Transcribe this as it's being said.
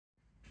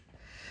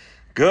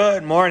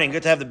Good morning.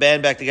 Good to have the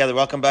band back together.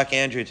 Welcome back,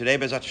 Andrew. Today,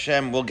 Bezat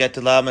Hashem, we'll get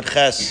to Lamed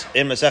Ches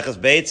in Maseches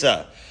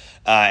Beitza.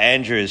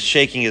 Andrew is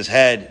shaking his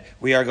head.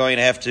 We are going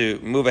to have to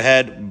move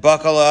ahead.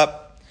 Buckle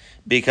up,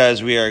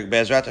 because we are,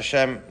 Bezat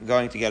Hashem,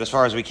 going to get as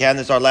far as we can.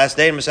 This is our last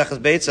day in Maseches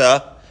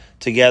Beitza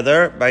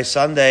together. By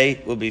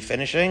Sunday, we'll be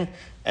finishing,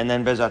 and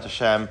then Bezat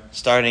Hashem,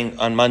 starting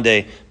on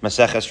Monday,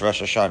 Maseches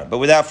Rosh Hashanah. But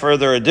without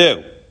further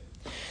ado,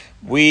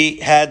 we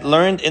had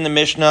learned in the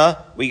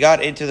Mishnah, we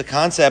got into the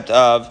concept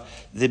of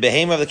the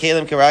behemoth of the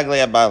Kalim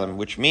Keraglei Abalim,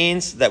 which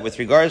means that with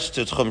regards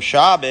to Tchum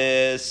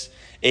Shabbos,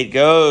 it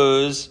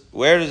goes,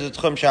 where does the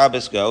Tchum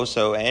Shabbos go?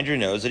 So Andrew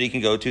knows that he can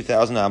go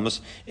 2,000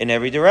 amos in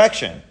every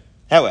direction.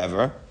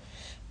 However,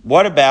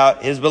 what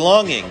about his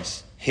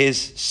belongings? His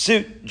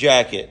suit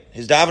jacket,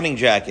 his davening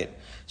jacket.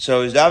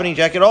 So his davening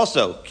jacket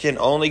also can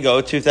only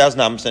go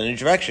 2,000 amos in any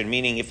direction,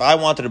 meaning if I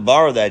wanted to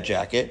borrow that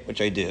jacket, which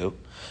I do,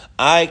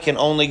 I can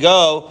only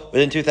go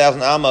within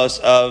 2,000 amos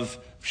of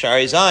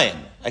Shari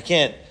Zion. I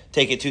can't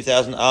take it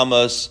 2,000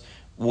 amos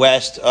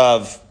west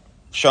of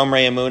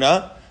Shomrei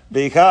Emunah,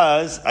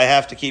 because I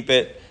have to keep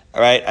it,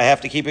 all right, I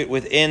have to keep it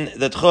within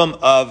the tchum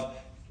of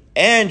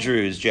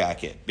Andrew's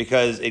jacket,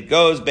 because it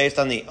goes based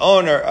on the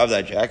owner of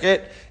that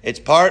jacket. It's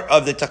part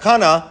of the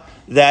takana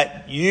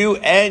that you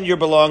and your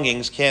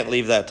belongings can't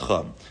leave that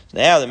tchum. So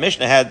now the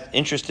Mishnah had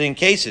interesting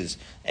cases.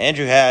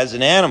 Andrew has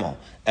an animal,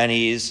 and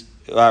he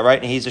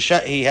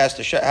has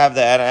to have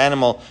that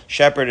animal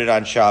shepherded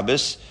on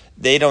Shabbos.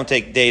 They don't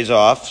take days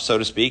off, so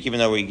to speak, even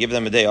though we give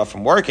them a day off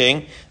from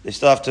working. They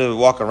still have to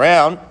walk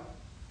around.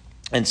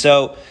 And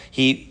so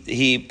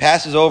he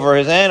passes over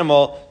his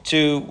animal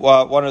to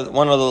one of the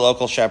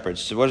local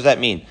shepherds. So what does that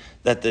mean?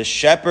 That the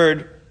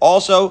shepherd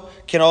also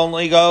can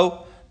only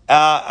go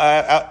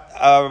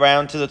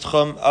around to the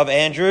tchum of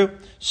Andrew?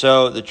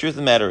 So the truth of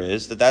the matter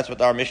is that that's what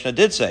our Mishnah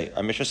did say.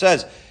 Our Mishnah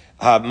says,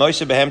 that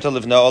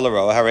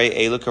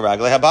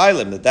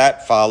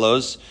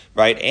follows,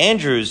 right,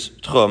 Andrew's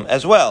tchum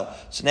as well.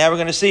 So now we're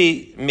going to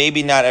see,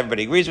 maybe not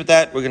everybody agrees with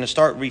that. We're going to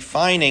start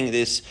refining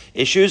these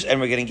issues,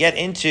 and we're going to get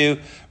into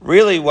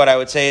really what I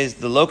would say is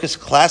the locus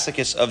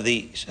classicus of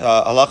the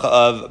halacha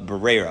of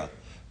Berera.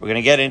 We're going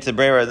to get into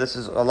Berera. This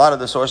is a lot of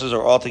the sources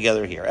are all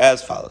together here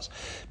as follows.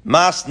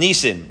 Mas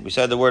Nisim. We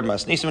said the word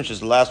Mas Nisim, which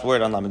is the last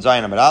word on Lamed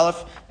Zayin Amud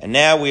Aleph, and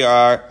now we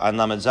are on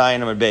Lamed Zayin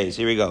Amud Beis.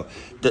 Here we go.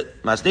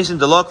 Mas Nisim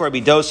Delok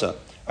Rabbi Dosa.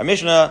 Our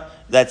Mishnah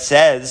that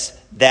says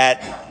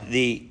that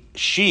the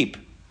sheep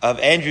of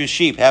Andrew's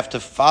sheep have to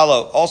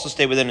follow, also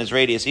stay within his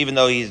radius, even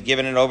though he's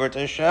given it over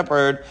to a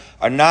shepherd,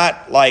 are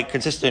not like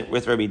consistent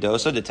with Rabbi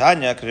Dosa. The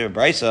Tanya, because Rabbi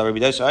Brisa, Rabbi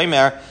Dosa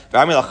Omer,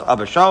 V'amilach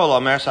Abba Shaul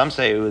Omer. Some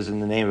say it was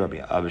in the name of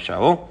Rabbi Abba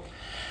Shaul.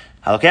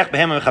 Halakech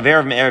behem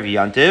chaver me'erev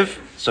yantiv.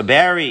 So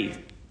Barry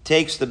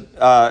takes the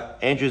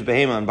Andrew's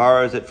behemoth and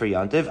borrows it for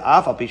yantiv.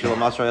 Af al pishul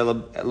masra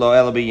lo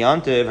ela be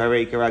yantiv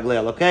harei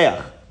keraglei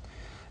alokeach.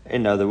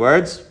 In other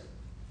words,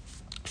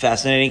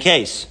 fascinating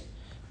case.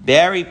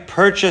 Barry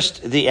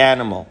purchased the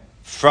animal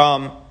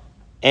from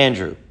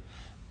Andrew.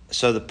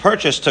 So the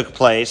purchase took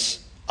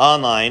place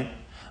online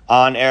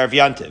on Erev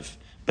Yantiv,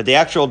 but the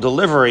actual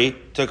delivery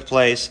took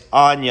place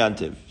on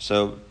Yantiv.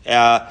 So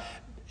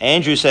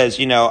Andrew says,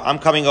 I'm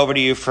coming over to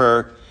you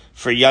for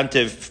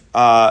Yantiv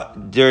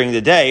during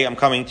the day. I'm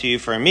coming to you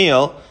for a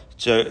meal,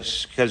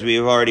 because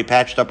we've already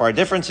patched up our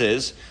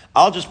differences.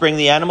 I'll just bring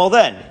the animal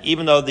then.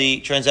 Even though the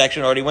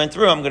transaction already went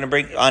through, I'm going to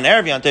bring, on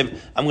Erev Yantiv,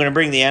 I'm going to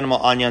bring the animal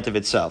on Yantiv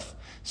itself.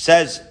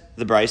 Says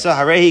the Brisa,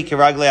 Harehi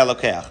Keraglei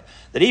Alokeach,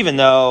 that even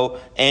though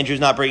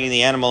Andrew's not bringing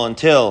the animal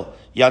until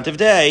Yantiv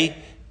Day,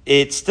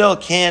 it still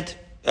can't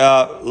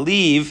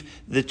leave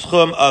the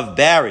tchum of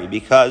Barry,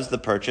 because the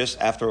purchase,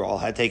 after all,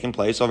 had taken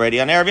place already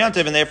on Erev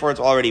Yantiv, and therefore it's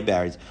already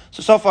Barry's.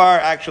 So far,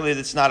 actually,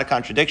 it's not a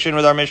contradiction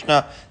with our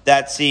Mishnah.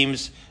 That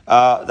seems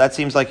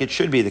like it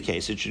should be the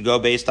case. It should go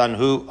based on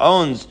who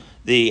owns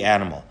the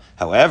animal.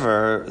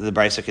 However, the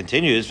Brisa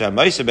continues,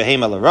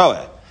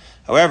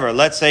 however,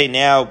 let's say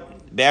now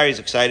Barry's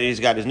excited, he's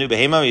got his new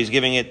behemoth, he's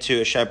giving it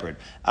to a shepherd.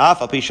 Right,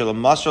 so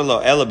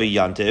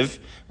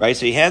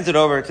he hands it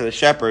over to the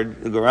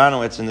shepherd, the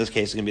Goranowitz in this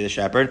case is going to be the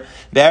shepherd.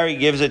 Barry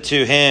gives it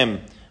to him.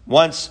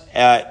 Once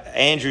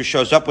Andrew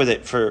shows up with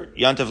it for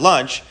Yantiv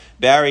lunch,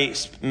 Barry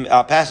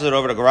passes it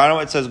over to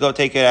Goranowitz, says, go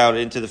take it out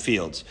into the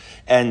fields.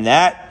 And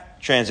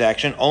that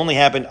transaction only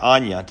happened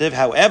on Yantiv.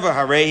 However,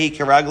 Harehi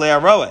Keraglei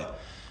Aroeh.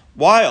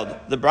 Wild.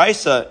 The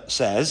Brisa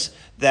says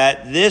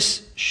that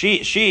this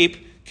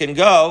sheep can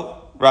go,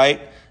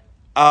 right,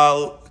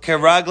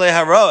 Keraglei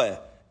Haroeh.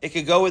 It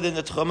could go within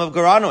the tchum of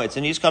Goranowitz,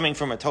 and he's coming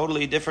from a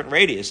totally different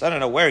radius. I don't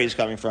know where he's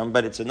coming from,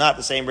 but it's not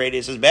the same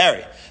radius as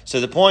Barry.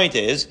 So the point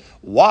is,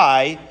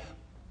 why,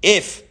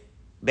 if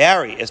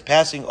Barry is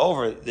passing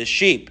over the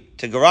sheep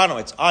to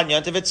Goranowitz on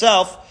Yantiv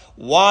itself,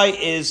 why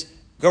is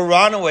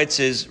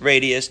Goranowitz's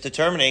radius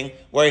determining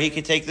where he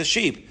can take the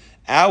sheep?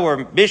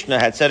 Our Mishnah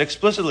had said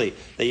explicitly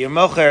that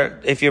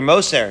if you're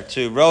moser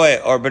to Roe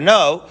or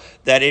Beno,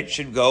 that it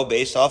should go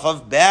based off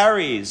of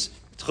Barry's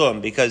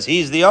tchum, because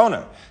he's the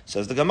owner.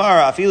 Says the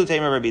Gemara, afilu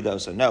temer Rabbi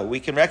Dosa. No, we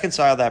can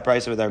reconcile that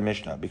price with our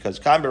Mishnah, because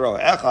kan b'roa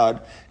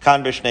echad,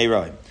 kan b'shnei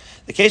roim.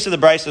 The case of the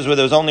Bryce is where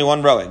there was only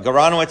one roe.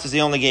 Garanowitz is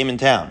the only game in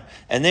town.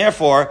 And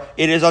therefore,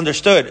 it is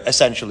understood,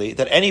 essentially,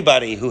 that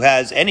anybody who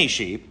has any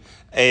sheep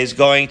is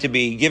going to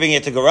be giving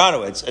it to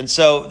Garanowitz. And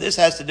so this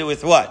has to do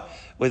with what?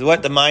 With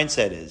what the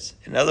mindset is.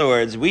 In other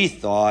words, we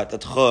thought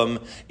that Chum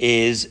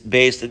is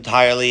based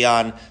entirely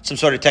on some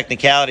sort of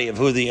technicality of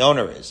who the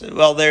owner is.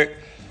 Well,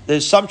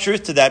 there's some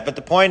truth to that, but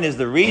the point is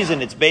the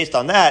reason it's based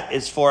on that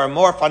is for a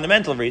more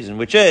fundamental reason,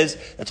 which is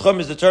that Chum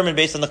is determined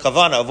based on the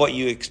kavana of what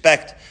you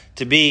expect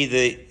to be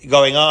the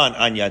going on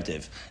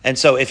Yantiv. And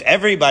so if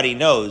everybody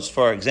knows,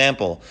 for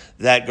example,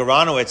 that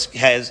Garanowitz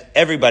has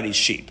everybody's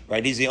sheep,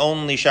 right? He's the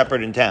only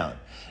shepherd in town.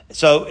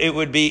 So it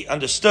would be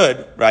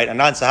understood, right? A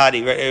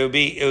non-Sahadi,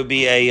 it would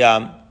be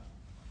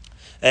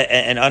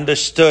an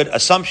understood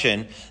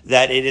assumption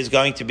that it is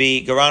going to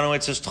be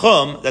Garanowitz's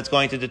tchum that's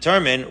going to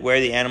determine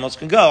where the animals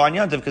can go on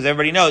Yantiv, because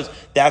everybody knows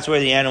that's where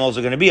the animals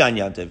are going to be on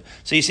Yantiv.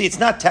 So you see, it's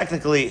not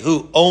technically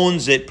who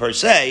owns it per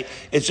se,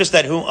 it's just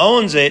that who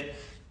owns it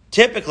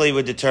typically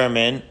would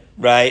determine,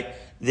 right,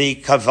 the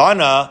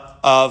kavana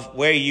of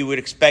where you would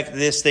expect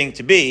this thing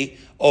to be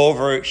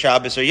over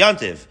Shabbos or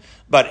Yantiv.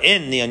 But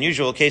in the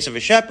unusual case of a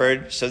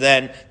shepherd, so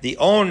then the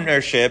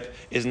ownership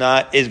is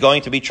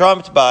going to be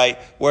trumped by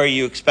where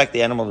you expect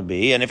the animal to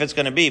be. And if it's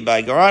going to be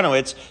by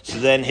Garanowitz, so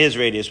then his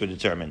radius would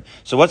determine.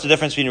 So what's the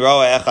difference between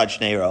roa echad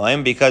shnei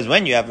roim? Because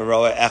when you have a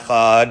roa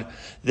echad,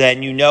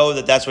 then you know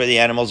that that's where the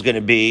animal is going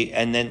to be,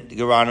 and then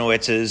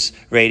Garanowitz's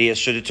radius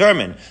should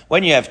determine.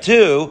 When you have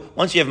two,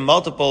 once you have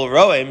multiple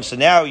roim, so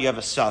now you have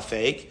a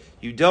suffix,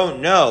 you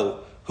don't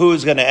know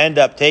who's going to end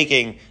up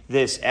taking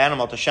this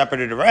animal to shepherd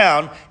it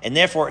around, and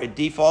therefore it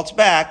defaults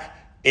back,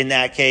 in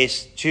that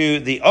case, to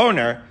the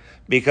owner,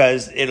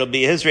 because it'll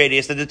be his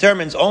radius that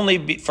determines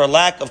only for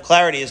lack of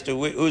clarity as to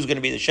who's going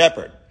to be the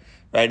shepherd.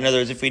 Right? In other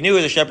words, if we knew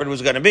who the shepherd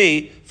was going to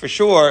be, for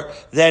sure,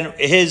 then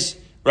his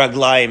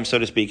raglaim, so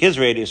to speak, his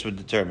radius would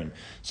determine.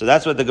 So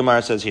that's what the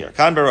Gemara says here.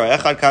 Kan b'roa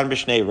echad, kan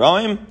b'shnei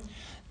roim,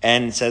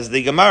 and says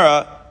the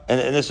Gemara,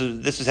 and this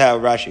is how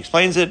Rashi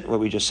explains it, what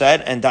we just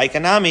said, and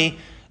daikanami.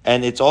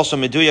 And it's also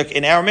meduyak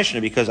in our Mishnah,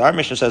 because our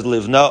Mishnah says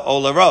livna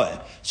ola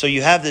roeh. So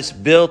you have this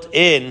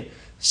built-in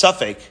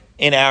suffix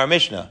in our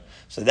Mishnah.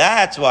 So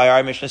that's why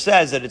our Mishnah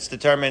says that it's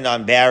determined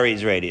on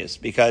Barry's radius,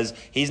 because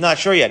he's not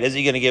sure yet. Is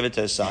he going to give it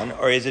to his son,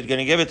 or is it going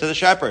to give it to the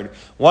shepherd?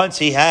 Once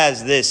he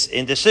has this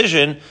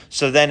indecision,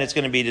 so then it's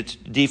going to be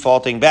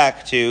defaulting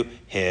back to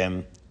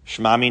him.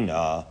 Shema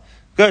mina.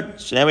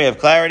 Good. So now we have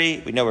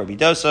clarity. We know Rabbi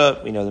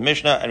Dosa. We know the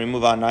Mishnah, and we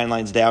move on 9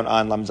 lines down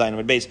on Lam Zayin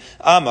Amud Beis.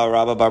 Amar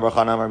Rabba Bar Bar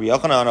Chana Rabbi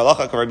Yochanan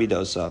Halacha Rabbi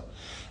Dosa.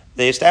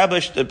 They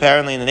established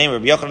apparently in the name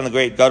of Rabbi Yochanan the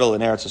Great Gadol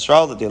in Eretz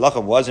Yisrael that the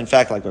halacha was in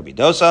fact like Rabbi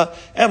Dosa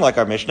and like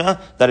our Mishnah,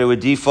 that it would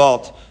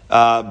default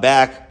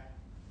back,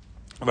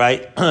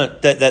 right?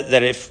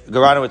 that if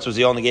Garanowitz was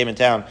the only game in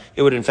town,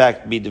 it would in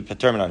fact be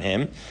determined on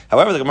him.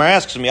 However, the Gemara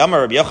asks me,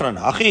 Amar Rabbi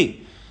Yochanan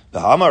Hachi,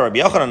 Amar Rabbi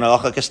Yochanan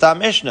Halacha Kestam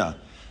Mishnah.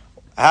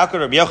 How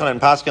could Rabbi Yochanan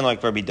paskin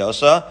like Rabbi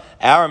Dosa?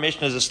 Our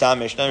Mishnah is a Stam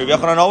Mishnah. Rabbi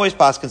Yochanan always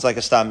paskins like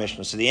a Stam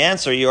Mishnah. So the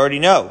answer you already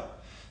know.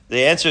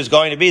 The answer is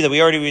going to be that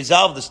we already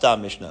resolved the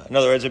Stam Mishnah. In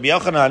other words, Rabbi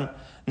Yochanan,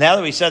 now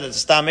that we said that the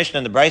Stam Mishnah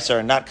and the Brisa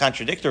are not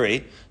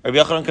contradictory, Rabbi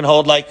Yochanan can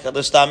hold like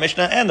the Stam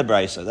Mishnah and the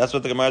Brisa. That's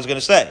what the Gemara is going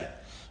to say.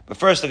 But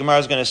first, the Gemara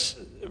is going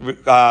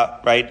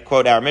to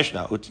quote our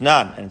Mishnah,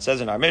 Utnan, and it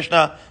says in our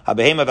Mishnah,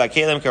 HaBehema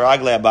v'Kalim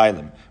keragle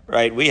abaylim.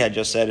 Right, we had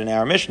just said in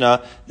our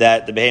Mishnah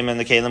that the Behema and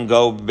the Kalim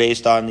go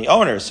based on the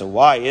owner. So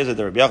why is it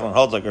that Rabbi Yochanan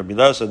holds like Rabbi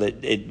Dosa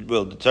that it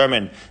will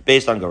determine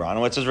based on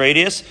Garanowitz's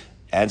radius?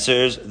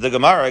 Answers the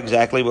Gemara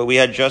exactly what we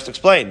had just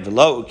explained.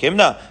 V'lo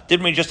ukimna.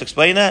 Didn't we just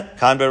explain that?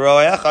 Kan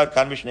b'roa echad,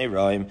 kan b'shnei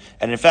roim.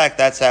 And in fact,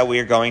 that's how we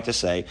are going to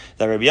say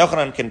that Rabbi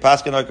Yochanan can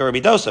paskin like Rabbi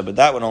Dosa, but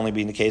that would only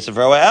be in the case of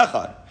roa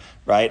echad.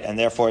 Right? And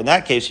therefore, in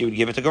that case, you would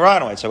give it to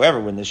Garanowitz.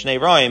 However, when the shnei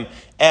roim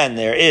and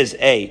there is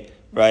a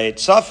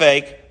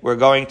suffix, we're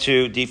going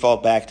to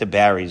default back to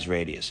Barry's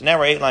radius. Now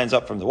we're 8 lines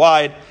up from the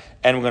wide,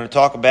 and we're going to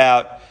talk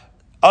about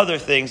other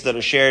things that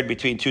are shared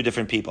between two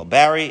different people.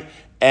 Barry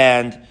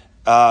and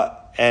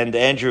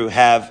Andrew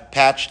have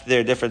patched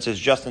their differences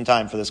just in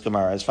time for this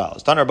Gemara as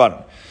follows. Tanar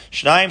Banan.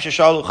 Shnayim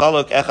sheshalu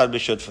chaluk echad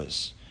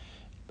b'shutfas.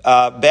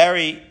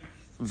 Barry,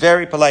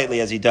 very politely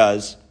as he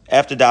does,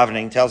 after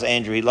davening, tells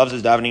Andrew he loves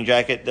his davening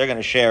jacket. They're going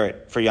to share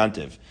it for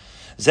Yantiv.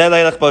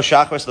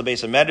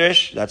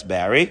 That's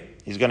Barry.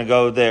 He's going to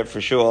go there for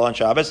shul on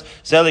Shabbos.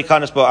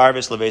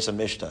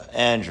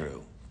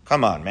 Andrew,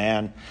 come on,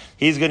 man.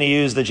 He's going to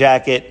use the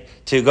jacket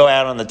to go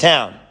out on the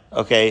town,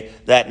 okay,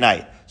 that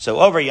night. So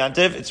over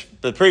Yantiv, it's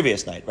the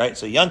previous night, right?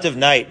 So Yantiv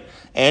night,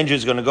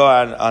 Andrew's going to go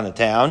out on the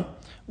town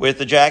with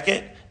the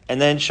jacket, and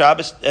then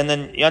Shabbos, and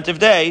then Yantiv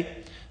day,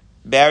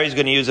 Barry's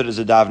going to use it as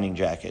a davening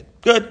jacket.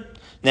 Good.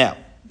 Now,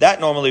 that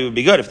normally would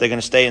be good if they're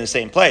going to stay in the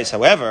same place.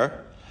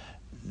 However,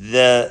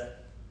 the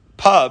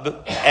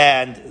pub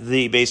and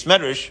the Beis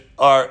Medrash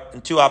are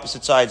on two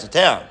opposite sides of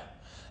town.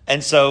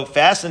 And so,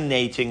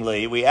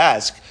 fascinatingly, we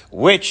ask,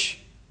 which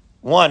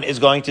one is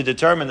going to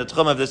determine the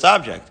tchum of this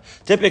object?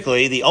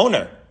 Typically, the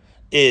owner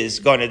is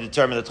going to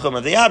determine the tchum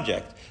of the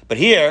object. But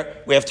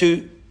here, we have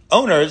two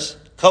owners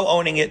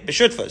co-owning it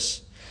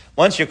b'shutfus.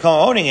 Once you're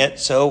co-owning it,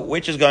 so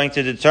which is going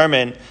to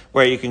determine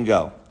where you can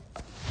go?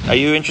 Are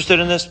you interested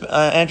in this,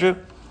 Andrew?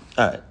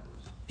 All right.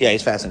 Yeah,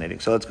 he's fascinating.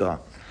 So let's go on.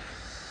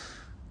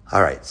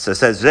 All right. So it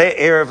says,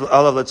 Erev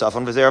Olav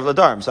L'Tzafon v'Erev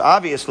L'Darm. So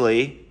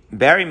obviously,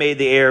 Barry made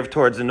the Erev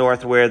towards the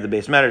north where the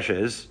Beis Medrash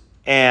is,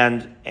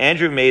 and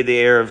Andrew made the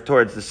Erev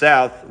towards the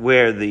south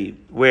where the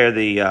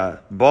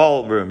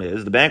ballroom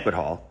is, the banquet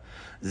hall.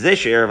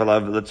 Zish Erev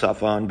Olav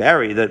L'Tzafon,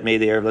 Barry that made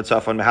the Erev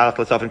L'Tzafon, Mehalach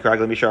L'Tzafon,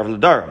 Karagla Mishar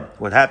L'Darm.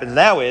 What happens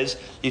now is,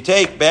 you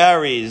take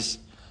Barry's,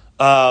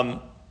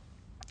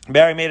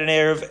 Barry made an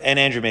Erev and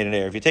Andrew made an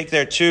Erev. You take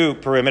their two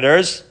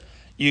perimeters,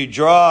 you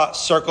draw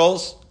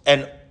circles,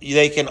 and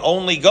they can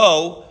only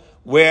go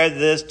where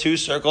the two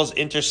circles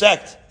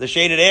intersect, the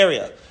shaded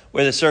area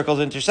where the circles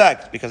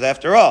intersect. Because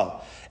after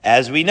all,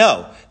 as we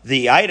know,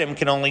 the item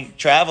can only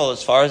travel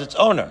as far as its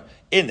owner.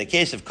 In the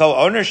case of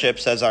co-ownership,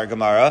 says our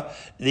Gemara,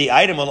 the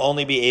item will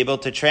only be able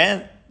to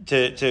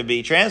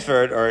be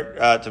transferred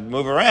or to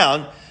move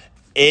around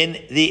in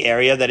the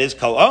area that is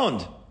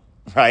co-owned.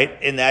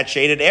 Right? In that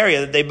shaded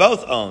area that they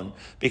both own.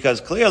 Because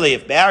clearly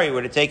if Barry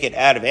were to take it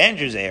out of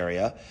Andrew's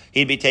area,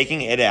 he'd be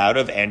taking it out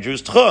of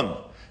Andrew's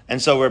tchum.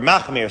 And so we're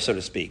machmir, so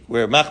to speak.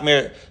 We're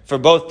machmir for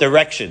both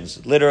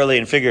directions, literally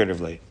and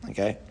figuratively.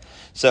 Okay?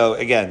 So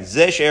again,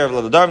 Zish Erev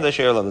L'Darm, Zish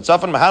Erev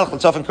L'Tzafon, Mahalach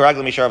L'Tzafon,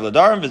 Karagla Mishar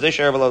L'Darm, Zish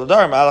Erev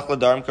L'Darm, Mahalach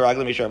L'Darm,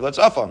 Karagla Mishar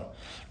L'Tzafon.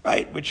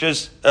 Right? Which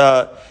is,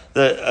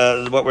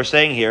 what we're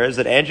saying here is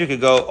that Andrew could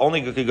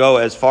go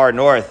as far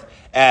north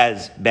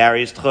as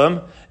Barry's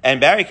tchum, and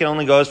Barry can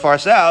only go as far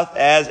south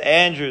as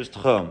Andrew's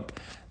tchum.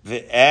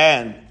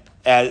 And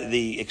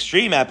the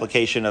extreme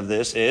application of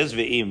this is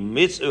v'im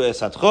mitzu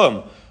es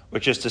hatchum,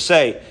 which is to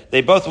say,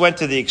 they both went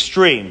to the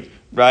extreme,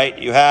 right?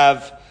 You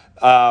have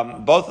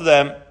both of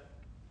them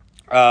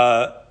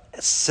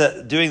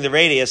doing the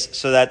radius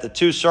so that the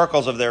two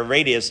circles of their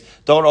radius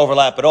don't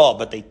overlap at all,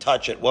 but they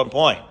touch at one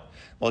point.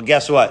 Well,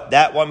 guess what?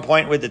 That one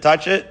point where they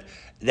touch it,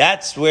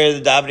 that's where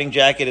the davening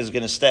jacket is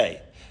going to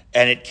stay.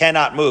 And it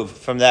cannot move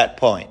from that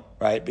point,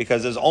 right?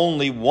 Because there's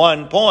only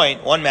one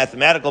point, one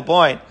mathematical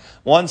point,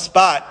 one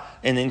spot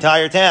in the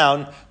entire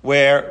town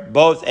where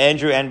both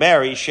Andrew and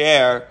Barry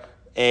share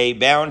a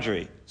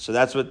boundary. So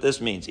that's what this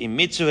means.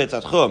 Imitzu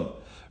hetatchum,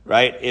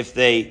 right? If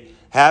they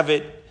have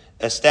it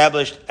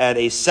established at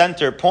a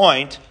center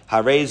point,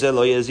 hareze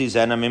lo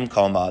yazizena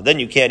mimkoma, then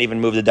you can't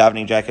even move the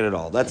davening jacket at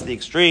all. That's the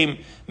extreme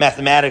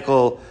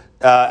mathematical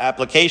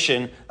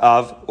application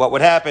of what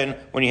would happen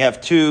when you have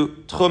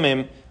two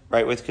tchumim,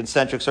 right, with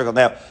concentric circle.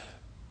 Now,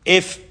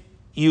 if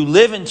you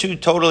live in two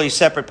totally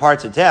separate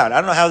parts of town,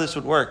 I don't know how this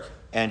would work,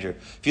 Andrew.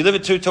 If you live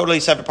in two totally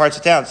separate parts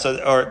of town,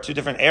 or two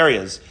different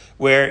areas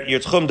where your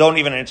tchum don't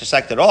even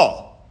intersect at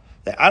all,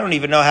 I don't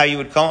even know how you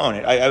would co-own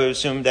it. I would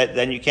assume that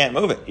then you can't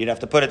move it. You'd have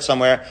to put it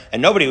somewhere,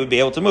 and nobody would be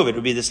able to move it. It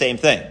would be the same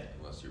thing.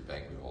 Unless your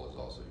banquet hall is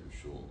also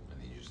your shul,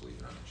 and then you just leave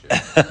it on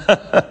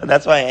the chair.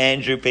 That's why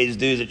Andrew pays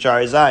dues at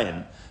Shari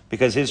Zion,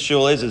 because his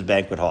shul is his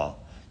banquet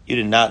hall. You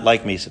did not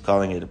like me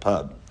calling it a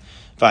pub.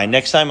 Fine,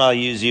 next time I'll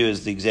use you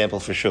as the example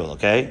for shul,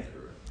 okay?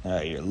 All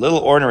right, you're a little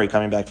ornery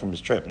coming back from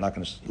this trip. I'm not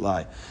going to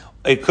lie.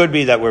 It could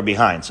be that we're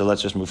behind, so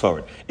let's just move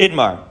forward.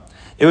 Itmar.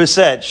 It was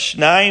said,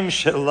 Shnaim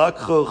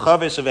shelakchu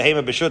chavis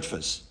v'hema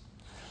b'shutfus.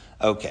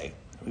 Okay,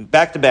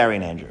 back to Barry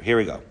and Andrew. Here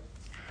we go.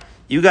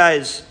 You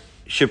guys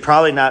should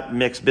probably not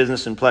mix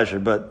business and pleasure,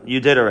 but you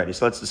did already,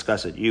 so let's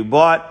discuss it. You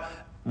bought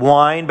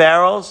wine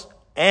barrels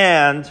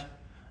and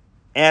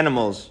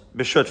animals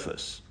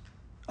b'shutfus.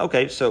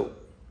 Okay, so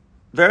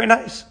very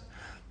nice.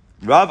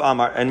 Rav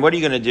Amar, and what are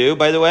you going to do?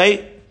 By the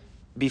way,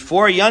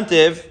 before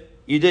Yantiv,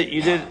 you did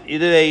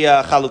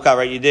a chalukah,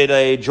 right? You did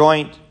a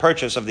joint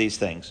purchase of these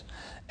things,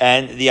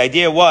 and the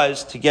idea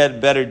was to get a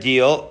better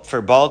deal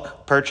for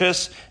bulk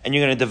purchase, and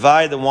you're going to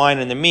divide the wine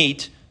and the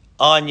meat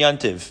on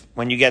Yantiv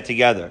when you get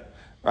together,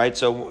 right?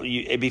 So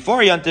before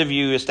Yantiv,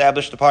 you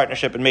established the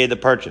partnership and made the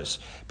purchase,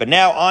 but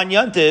now on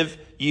Yantiv,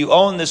 you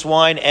own this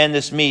wine and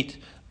this meat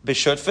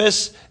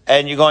b'shutfis,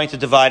 and you're going to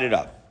divide it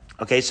up.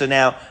 Okay, so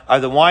now, are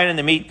the wine and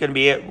the meat going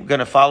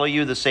to follow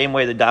you the same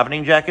way the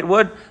davening jacket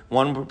would?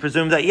 One would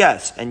presume that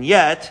yes. And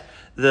yet,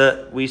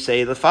 we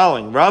say the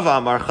following. Rav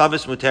Amar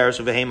chavis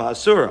muteris uvehema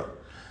asura.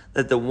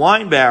 That the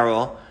wine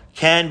barrel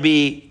can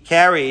be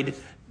carried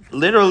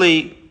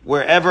literally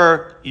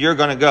wherever you're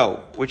going to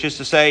go. Which is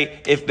to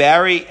say, if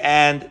Barry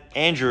and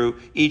Andrew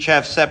each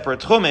have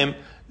separate tchumim,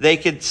 they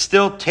could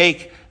still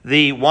take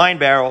the wine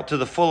barrel to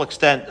the full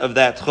extent of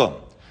that tchum.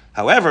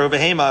 However,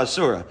 behema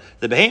asura,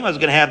 the behema is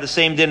going to have the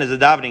same din as the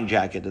davening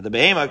jacket. That the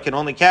behema can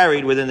only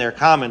carried within their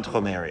common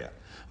tchum area.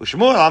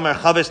 Shmuel Amar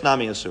chavis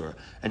nami asura,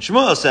 and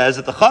Shmuel says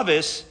that the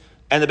chavis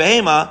and the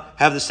behema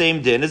have the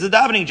same din as the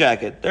davening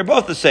jacket. They're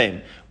both the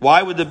same.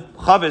 Why would the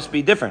chavis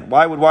be different?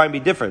 Why would wine be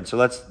different? So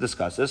let's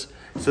discuss this.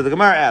 So the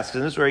Gemara asks,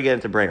 and this is where we get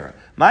into Breira.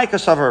 My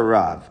kasavar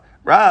Rav.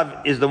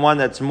 Rav is the one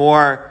that's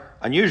more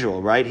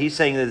unusual, right? He's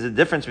saying there's a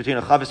difference between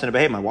a chavis and a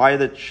behema.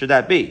 Why should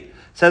that be?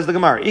 Says the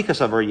Gemara,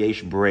 Ikasavar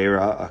yesh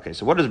breira. Okay,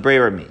 so what does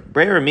breira mean?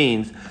 Breira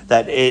means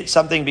that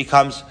something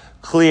becomes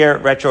clear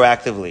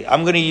retroactively.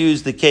 I'm going to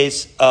use the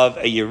case of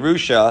a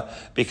Yerusha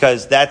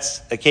because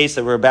that's a case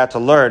that we're about to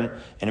learn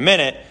in a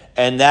minute,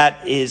 and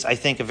that is, I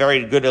think, a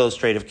very good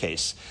illustrative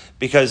case.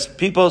 Because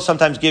people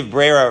sometimes give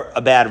Brera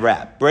a bad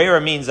rap. Brera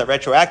means that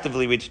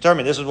retroactively we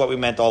determine this is what we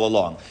meant all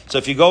along. So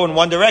if you go in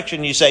one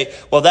direction, you say,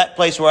 well, that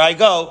place where I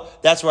go,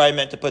 that's where I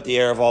meant to put the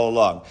Erev all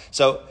along.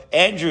 So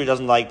Andrew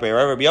doesn't like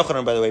Brera. Rabbi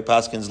Yochanan, by the way,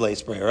 Paskins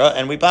lace Brera,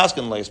 and we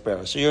Paskin lace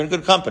Brera. So you're in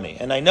good company.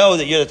 And I know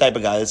that you're the type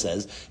of guy that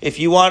says, if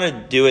you want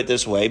to do it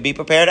this way, be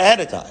prepared ahead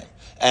of time.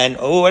 And,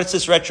 what's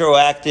this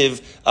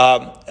retroactive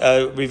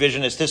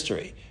revisionist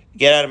history?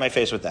 Get out of my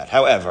face with that.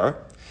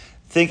 However,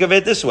 think of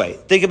it this way.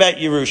 Think about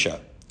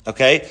Yerusha.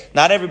 Okay?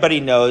 Not everybody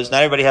knows,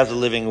 not everybody has a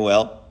living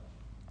will,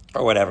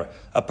 or whatever.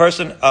 A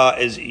person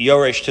is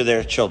Yoresh to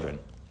their children.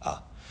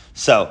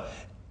 So,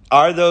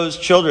 are those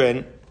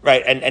children,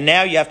 right, and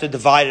now you have to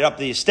divide it up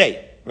the estate,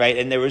 right,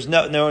 and there was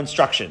no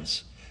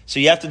instructions.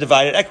 So you have to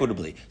divide it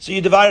equitably. So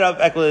you divide it up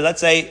equitably.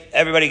 Let's say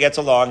everybody gets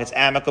along, it's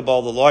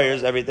amicable, the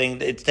lawyers, everything,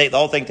 the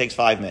whole thing takes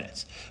 5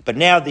 minutes. But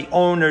now the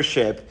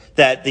ownership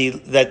that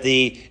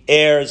the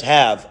heirs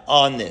have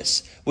on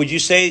this, would you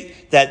say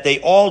that they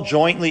all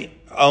jointly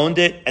owned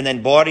it and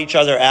then bought each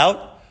other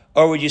out?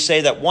 Or would you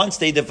say that once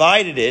they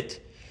divided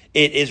it,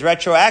 it is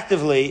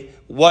retroactively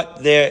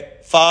what their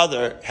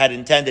father had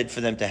intended for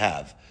them to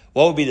have?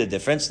 What would be the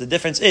difference? The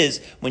difference is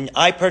when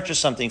I purchase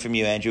something from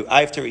you, Andrew,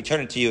 I have to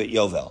return it to you at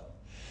Yovel.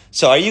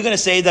 So are you going to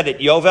say that at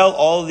Yovel,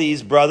 all of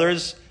these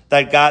brothers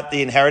that got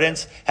the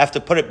inheritance have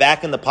to put it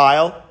back in the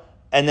pile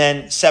and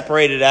then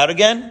separate it out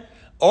again?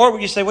 Or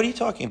would you say, what are you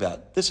talking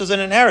about? This is an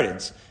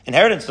inheritance.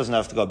 Inheritance doesn't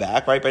have to go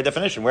back, right? By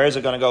definition, where is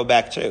it going to go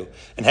back to?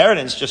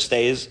 Inheritance just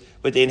stays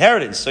with the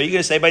inheritance. So you're going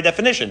to say, by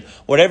definition,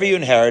 whatever you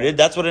inherited,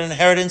 that's what an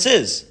inheritance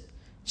is.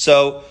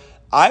 So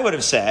I would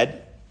have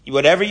said,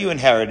 whatever you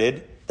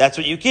inherited, that's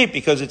what you keep,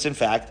 because it's, in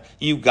fact,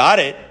 you got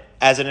it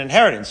as an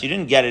inheritance. You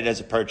didn't get it as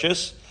a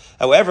purchase.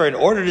 However, in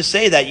order to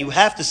say that, you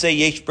have to say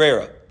yesh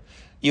brera.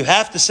 You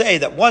have to say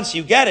that once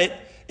you get it,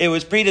 it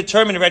was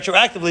predetermined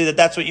retroactively that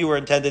that's what you were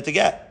intended to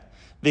get.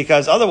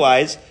 Because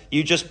otherwise,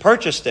 you just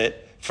purchased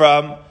it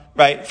from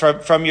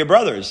your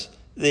brothers,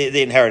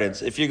 the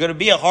inheritance. If you're going to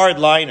be a hard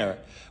liner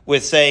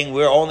with saying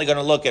we're only going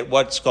to look at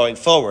what's going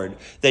forward,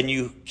 then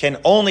you can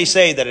only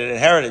say that an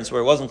inheritance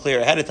where it wasn't clear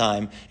ahead of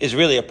time is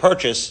really a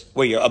purchase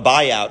where you're a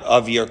buyout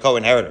of your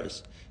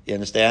co-inheritors. You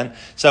understand?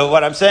 So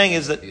what I'm saying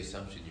is that the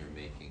assumption you're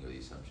making, or the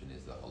assumption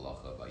is the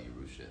halacha by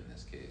Yerusha in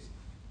this case,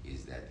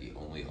 is that the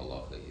only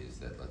halacha is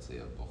that, let's say,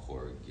 a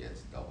bechor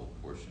gets double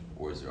portion,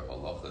 or is there a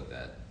halacha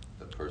that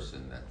the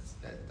person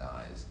that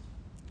dies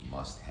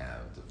must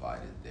have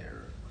divided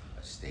their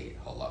estate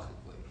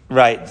halachically?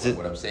 Right.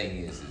 What I'm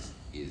saying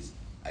is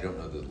I don't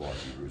know the law of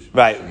Yerusha.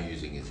 Right. I'm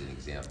using it as an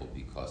example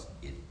because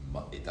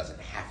it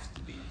doesn't have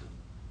to be.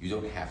 You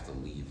don't have to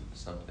leave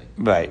something.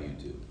 Right. You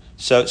do.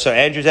 So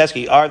Andrew's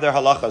asking, are there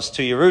halachas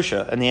to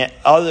Yerusha, and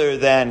other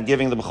than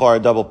giving the bechor a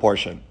double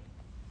portion?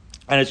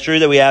 And it's true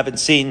that we haven't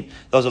seen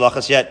those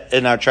halachas yet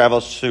in our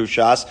travels through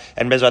Shas,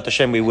 and Bezrat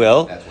Hashem we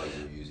will. That's why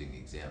you're using the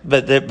example.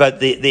 But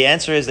the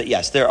answer is that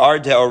yes, there are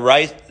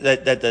deoraisa,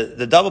 that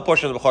the double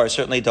portion of the bechor is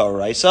certainly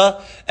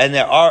deoraisa, and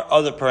there are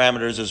other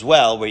parameters as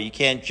well where you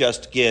can't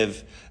just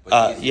give.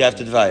 You have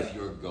to divide. If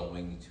you're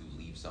going to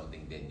leave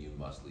something, then you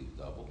must leave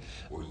double,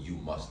 or you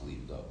must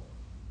leave double.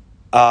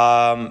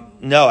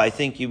 No, I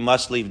think you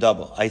must leave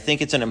double. I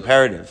think it's an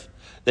imperative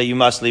that you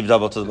must leave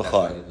double to the That's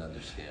what I bechor. didn't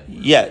understand.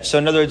 Yeah. So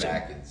in other words,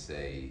 back and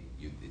say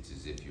it's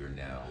as if you're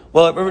now.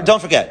 well,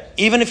 don't forget,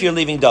 even if you're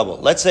leaving double,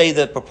 let's say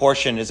the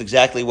proportion is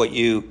exactly what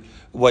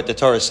the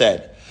Torah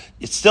said.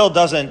 It still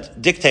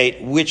doesn't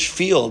dictate which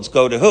fields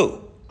go to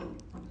who,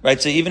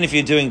 right? So even if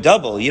you're doing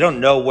double, you don't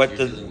know what's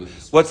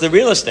the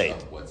real estate.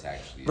 What's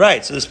actually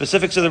Right, so the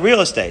specifics of the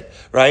real estate,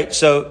 right?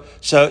 So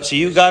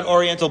you got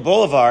Oriental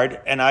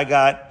Boulevard, and I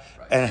got.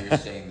 Right. So you're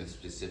saying the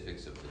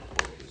specifics of the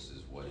corpus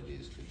is what it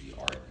is to be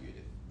argued.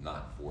 If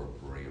not for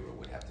Brera,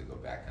 would have to go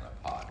back in a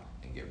pot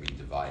and get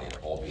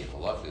redivided, albeit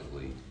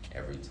halachically,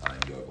 every time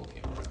Yovel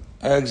came around.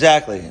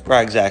 Exactly,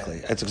 right, exactly.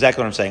 That's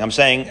exactly what I'm saying. I'm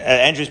saying,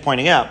 Andrew's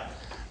pointing out,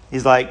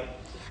 he's like,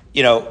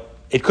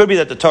 it could be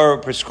that the Torah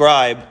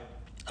prescribe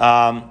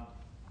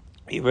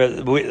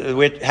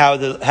with how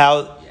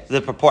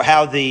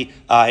the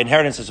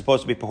inheritance is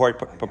supposed to be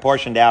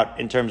proportioned out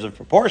in terms of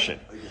proportion.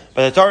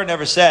 But the Torah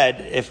never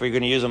said, if we're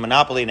going to use a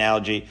monopoly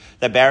analogy,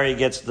 that Barry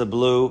gets the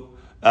blue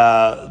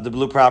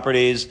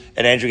properties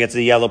and Andrew gets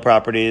the yellow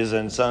properties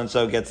and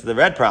so gets the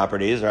red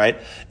properties, right?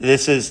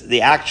 This is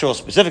the actual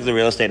specifically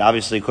real estate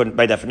obviously couldn't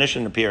by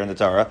definition appear in the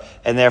Torah,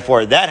 and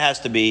therefore that has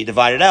to be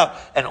divided out.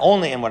 And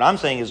what I'm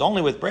saying is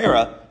only with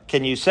Brera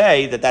can you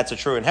say that that's a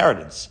true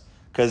inheritance.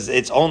 Because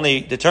it's only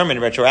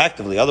determined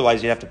retroactively.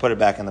 Otherwise, you have to put it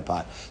back in the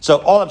pot. So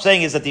all I'm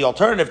saying is that the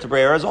alternative to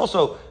Brera is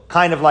also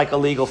kind of like a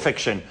legal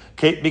fiction,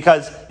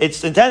 because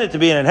it's intended to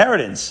be an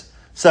inheritance.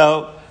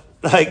 So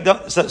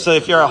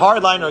if you're a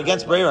hardliner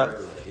against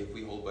Brera, if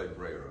we hold by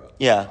Brera,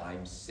 yeah,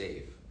 I'm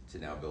safe to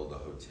now build a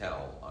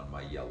hotel on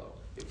my yellow.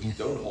 If if you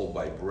don't hold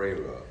by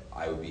Brera,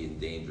 I would be in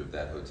danger of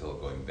that hotel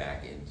going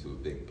back into a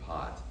big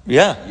pot.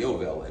 Yeah.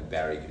 Yovel and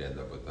Barry could end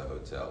up with the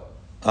hotel.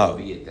 Oh.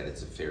 Albeit that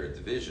it's a fair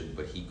division,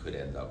 but he could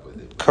end up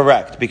with it.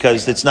 Correct,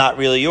 because it's not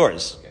really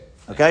yours.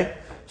 Okay?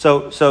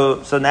 So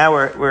now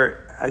we're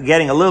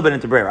getting a little bit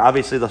into Brera.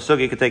 Obviously, the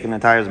sugi could take an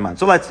entire Zman.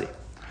 So let's see.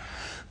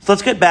 So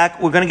let's get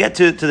back. We're going to get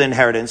to the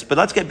inheritance, but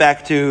let's get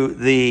back to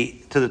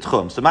the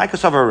tchum. So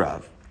Ma'ikasav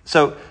Rav.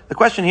 So the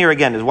question here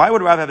again is, why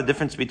would Rav have a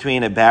difference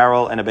between a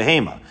barrel and a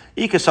behema?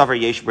 Ikasavar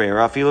yesh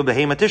brera, filu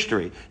behema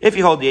tishtari. If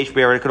you hold the yesh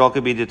brera, it could also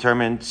be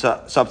determined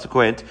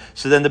subsequent.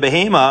 So then the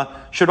behema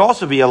should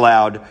also be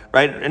allowed,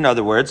 right? In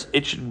other words,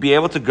 it should be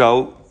able to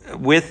go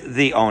with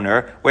the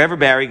owner wherever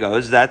Barry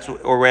goes,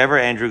 or wherever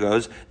Andrew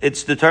goes.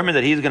 It's determined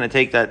that he's going to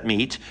take that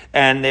meat,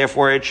 and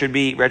therefore it should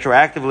be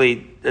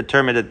retroactively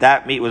determined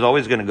that meat was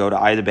always going to go to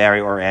either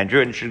Barry or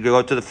Andrew, and it should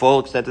go to the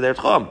full extent of their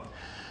tchum.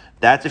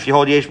 That's if you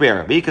hold yesh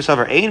brera. Because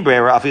ain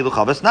brera afilu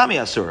chavas nami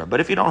asura.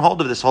 But if you don't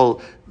hold of this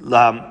whole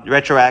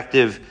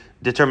retroactive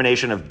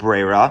determination of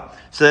brera,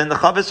 so then the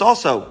chavis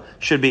also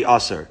should be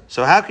asur.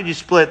 So how could you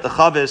split the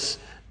chavis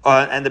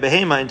and the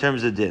behema in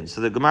terms of din?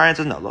 So the Gemara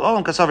answers no.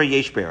 Oh, kasavar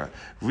yesh brera.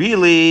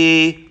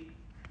 Really,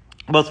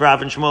 both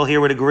Rav and Shmuel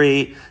here would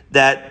agree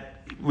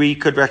that we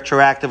could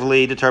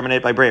retroactively determine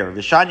it by brera.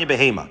 V'shanya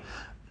behema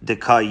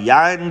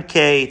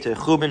dekayanke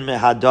techubin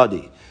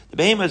mehadadi. The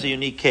behema is a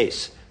unique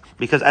case.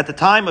 Because at the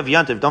time of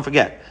Yontif, don't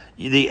forget,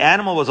 the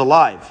animal was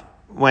alive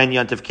when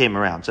Yontif came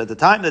around. So at the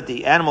time that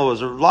the animal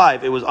was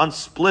alive, it was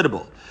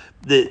unsplittable.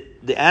 The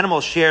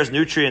animal shares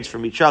nutrients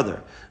from each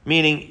other.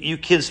 Meaning, you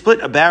can split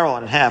a barrel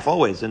in half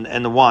always, and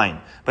the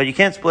wine. But you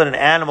can't split an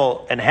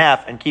animal in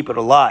half and keep it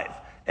alive.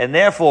 And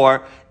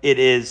therefore, it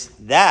is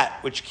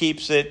that which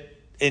keeps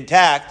it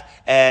intact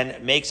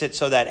and makes it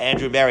so that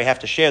Andrew and Barry have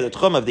to share the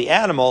tchum of the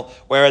animal,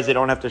 whereas they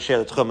don't have to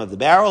share the tchum of the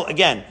barrel.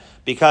 Again,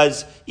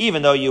 because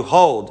even though you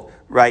hold,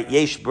 right,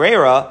 yesh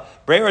brera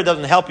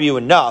doesn't help you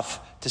enough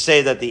to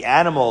say that the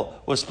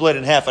animal was split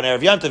in half on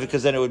Erev Yontif,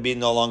 because then it would be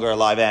no longer a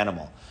live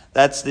animal.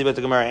 That's what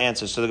the Gemara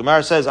answers. So the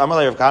Gemara says,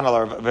 Amalei Rav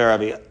Kahana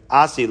v'Ravi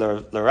Asi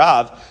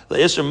l'Rav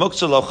le'isur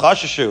muktzah lo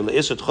chashashu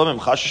le'isur tchumim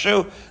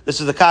chashashu.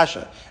 This is the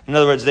kasha. In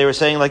other words, they were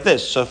saying like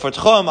this. So for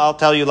tchum, I'll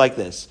tell you like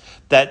this: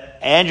 that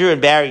Andrew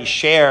and Barry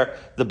share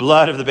the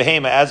blood of the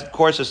behema as it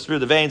courses through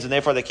the veins, and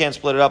therefore they can't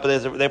split it up,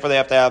 and therefore they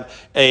have to have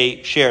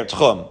a shared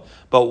tchum.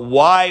 But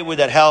why would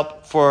that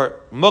help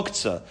for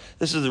muktzah?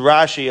 This is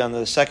Rashi on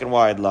the second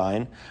wide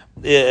line.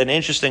 An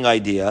interesting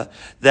idea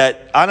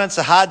that Anan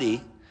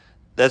Sahadi,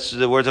 that's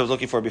the words I was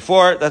looking for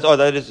before.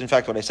 That is in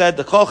fact what I said.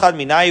 The kol chad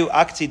minayu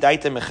akti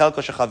daita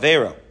mechelko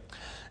shechavero.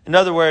 In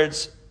other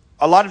words,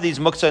 a lot of these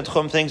muktzah and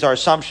tchum things are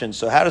assumptions.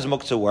 So how does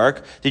muktzah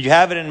work? Did you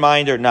have it in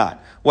mind or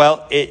not?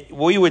 Well,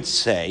 we would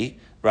say,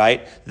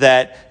 right,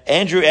 that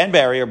Andrew and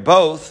Barry are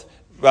both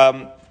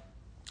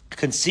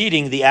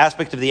conceding the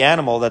aspect of the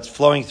animal that's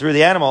flowing through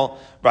the animal,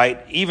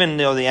 right? Even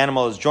though the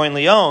animal is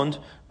jointly owned,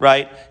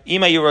 right?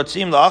 Ima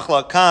yurotzim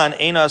la'achla kan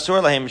eina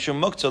asur lahem mishum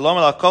muktzah lo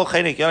melach kol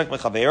chenik yonik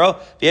mechavero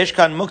v'yesh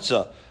kan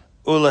muktzah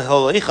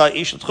uleholicha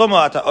ish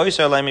l'tchuma ata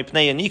oiser lahem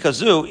mipnei yanika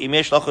zu im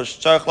yesh lachosh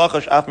tzarech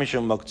lachosh af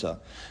mishum muktzah.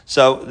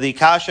 So the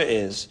kasha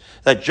is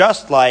that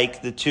just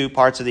like the two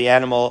parts of the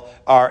animal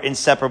are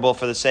inseparable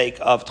for the sake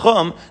of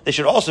tchum, they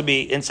should also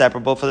be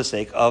inseparable for the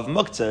sake of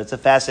muktzah. It's a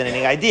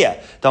fascinating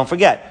idea. Don't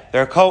forget,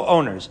 they're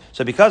co-owners.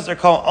 So because they're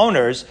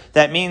co-owners,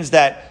 that means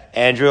that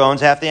Andrew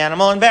owns half the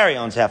animal and Barry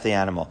owns half the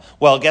animal.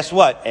 Well, guess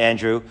what,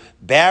 Andrew?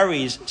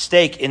 Barry's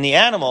stake in the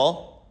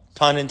animal,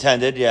 pun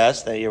intended,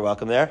 yes, you're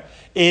welcome there,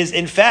 is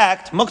in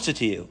fact muktzah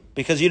to you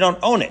because you don't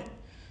own it.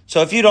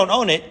 So if you don't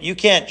own it, you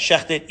can't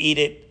shecht it, eat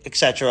it,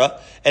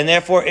 etc. And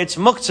therefore, it's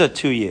muktzah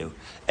to you.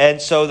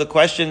 And so the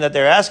question that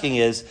they're asking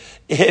is,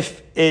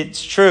 if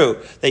it's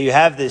true that you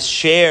have this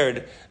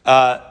shared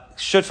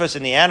shutfus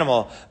in the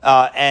animal,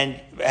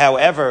 and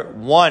however,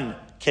 one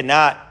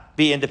cannot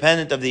be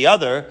independent of the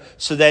other,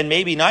 so then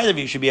maybe neither of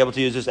you should be able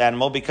to use this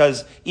animal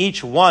because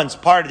each one's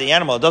part of the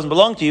animal that doesn't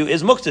belong to you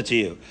is muktzah to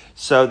you.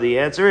 So the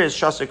answer is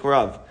Shasik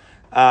Rav.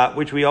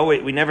 Which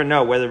we never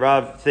know whether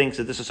Rav thinks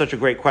that this is such a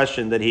great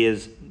question that he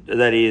is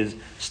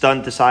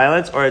stunned to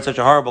silence, or it's such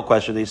a horrible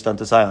question that he's stunned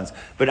to silence.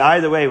 But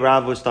either way,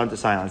 Rav was stunned to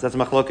silence. That's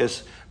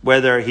machlokas,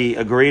 whether he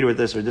agreed with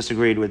this or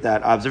disagreed with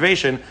that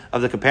observation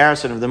of the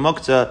comparison of the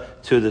muktzah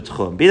to the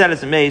tchum. Be that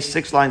as it may,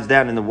 6 lines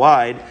down in the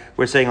wide,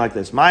 we're saying like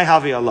this: My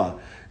havi Allah.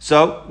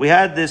 So we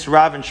had this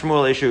Rav and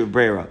Shmuel issue of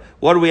brera.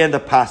 What do we end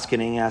up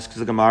paskening? Asks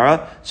the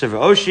Gemara. So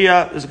Rav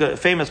Oshia, this is a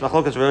famous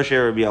machlokas Rav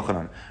Oshia Rabbi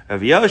Yochanan.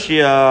 Rav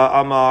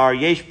Yoshia Amar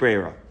Yesh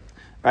brera.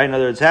 Right? In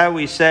other words, how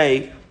we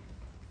say,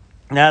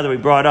 now that we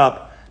brought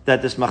up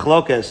that this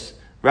machlokas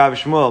Rav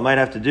Shmuel might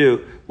have to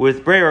do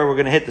with brera, we're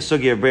going to hit the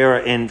sugi of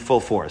brera in full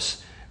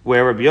force.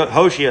 Where Rabbi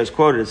Hoshia is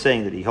quoted as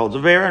saying that he holds a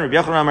brera, and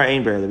Rabbi Yochanan Amar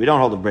Ein brera, that we don't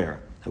hold a brera.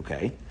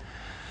 Okay.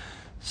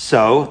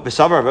 So,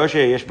 B'savar Rav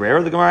Hoshea Yesh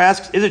Breira, the Gemara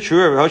asks, is it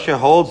true Rav Hoshea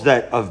holds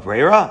that of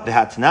Breira,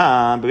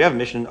 V'hatnan, but we have a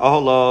mission in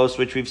Oholos,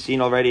 which we've seen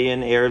already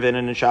in Erevin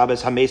and in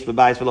Shabbos, Hames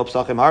B'bayis V'lo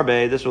Psachim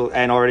Harbe, this will,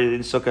 and already in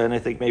Sukkah, and I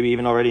think maybe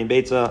even already in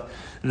Beitzah,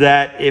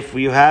 that if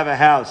you have a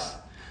house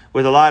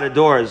with a lot of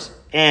doors,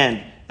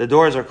 and the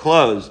doors are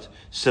closed,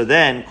 so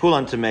then,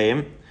 Kulan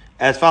Tameim,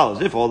 as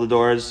follows, if all the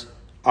doors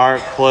are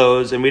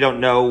closed, and we don't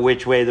know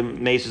which way the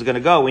mace is going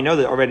to go, we know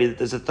that already that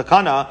there's a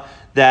takana,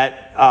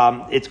 that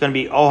it's going to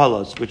be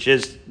Oholos, which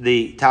is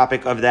the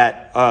topic of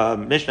that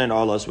Mishnah in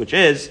Oholos, which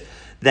is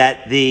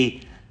that the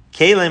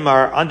Kalim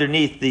are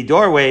underneath the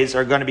doorways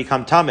are going to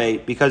become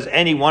Tameh, because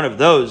any one of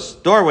those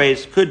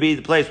doorways could be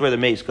the place where the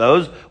mace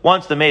goes.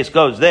 Once the mace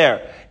goes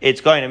there,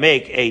 it's going to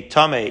make a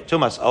Tameh,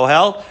 Tumas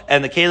Ohel,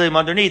 and the Kalim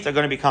underneath are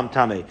going to become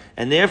Tameh.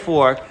 And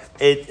therefore,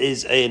 it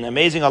is an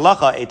amazing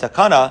halacha, a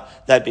takana,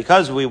 that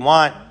because we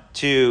want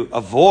to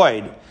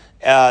avoid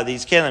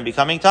these kelim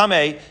becoming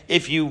tamei,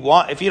 if you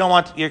don't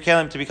want your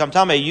kelim to become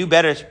tamei, you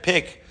better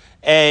pick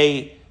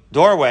a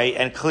doorway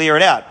and clear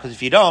it out. Because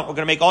if you don't, we're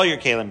going to make all your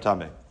kelim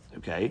tamei.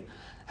 Okay.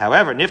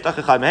 However, niftach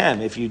echad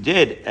mehem, if you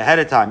did ahead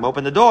of time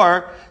open the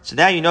door, so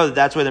now you know that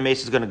that's where the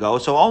mace is going to go.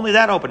 So only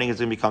that opening is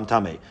going to become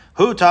tamei.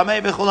 Hu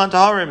tamei v'chulan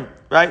taharim,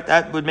 right?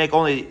 That would make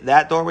only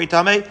that doorway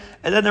tamei,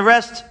 and then the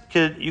rest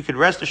you could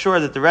rest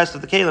assured that the rest of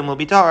the kelim will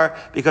be tahar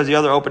because the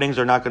other openings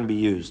are not going to be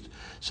used.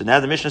 So now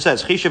the Mishnah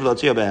says, Chishiv lo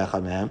tzio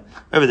be'echad mehem.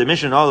 Remember, the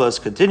Mishnah in Olos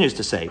continues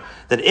to say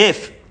that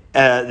if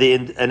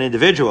an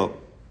individual,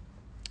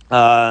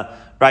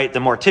 right, the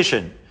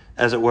mortician,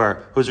 as it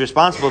were, who's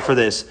responsible for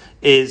this,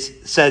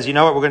 says, you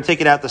know what, we're going to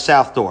take it out the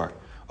south door.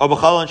 And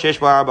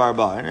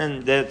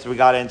then we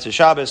got into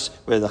Shabbos,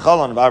 where the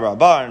chalon, bar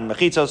bar, and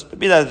mechitzos, but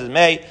be that as it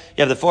may,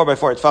 you have the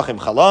 4x4 tfachim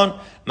chalon,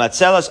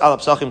 matzelas al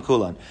psachim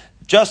kulan.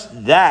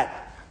 Just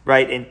that,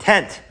 right,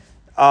 intent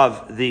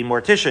of the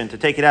mortician to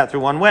take it out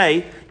through one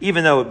way,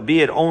 even though be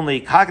it only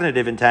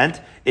cognitive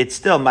intent, it's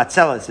still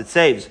matzelas, it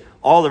saves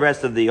all the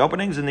rest of the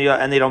openings, and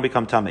they don't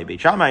become tamei.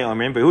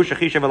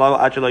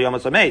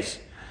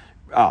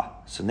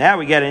 So now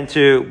we get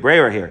into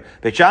Breira here.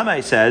 Beit Shammai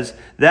says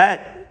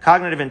that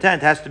cognitive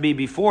intent has to be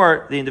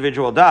before the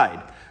individual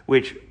died,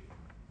 which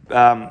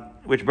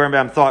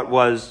Birnbaum thought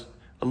was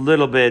a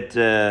little bit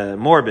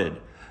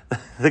morbid.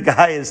 The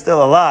guy is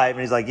still alive, and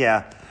he's like,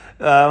 yeah,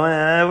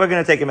 we're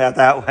going to take him out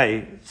that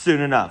way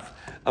soon enough.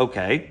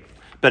 Okay.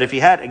 But if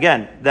he had,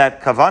 again,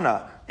 that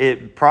kavana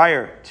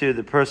prior to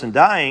the person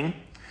dying,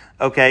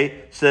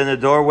 okay, so then the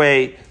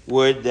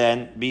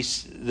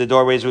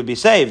doorways would be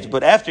saved.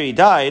 But after he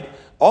died,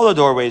 all the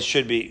doorways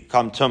should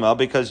become tumah,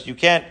 because you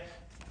can't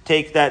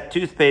take that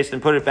toothpaste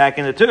and put it back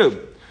in the tube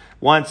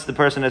once the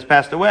person has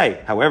passed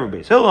away. However, the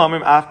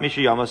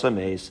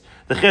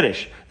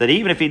chiddush, that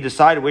even if he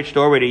decided which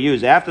doorway to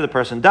use after the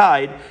person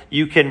died,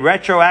 you can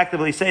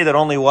retroactively say that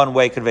only one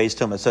way conveys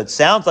tumah. So it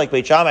sounds like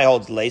Beit Shammai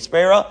holds leis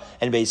breira,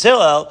 and Beis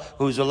Hillel,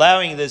 who's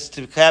allowing this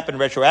to happen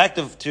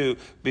retroactive to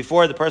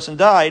before the person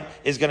died,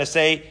 is going to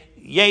say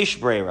yesh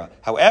breira.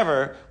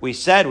 However, we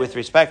said with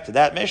respect to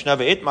that Mishnah,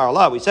 ve'itmar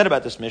Allah, we said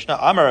about this Mishnah,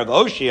 Amar Rav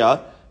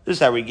Oshia, this is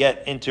how we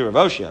get into Rav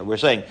Oshia. We're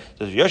saying,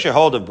 does Rav Oshia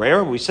hold of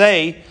breira? We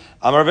say,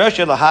 Amar Rav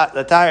Oshia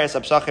l'taharis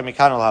absachim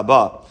mikan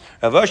al-haba.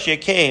 Rav Oshia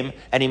came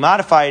and he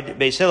modified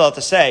Beis Hillel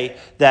to say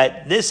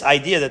that this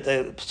idea that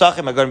the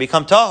psachim are going to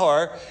become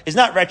tahor is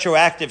not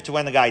retroactive to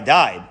when the guy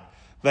died,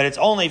 but it's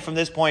only from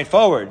this point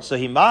forward. So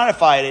he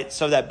modified it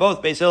so that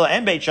both Beis Hillel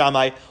and Beit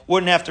Shammai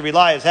wouldn't have to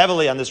rely as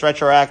heavily on this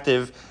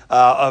retroactive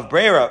of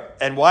breira.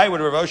 And why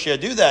would Rav Oshia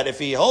do that if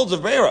he holds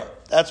of breira?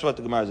 That's what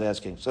the Gemara is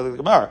asking. So the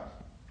Gemara,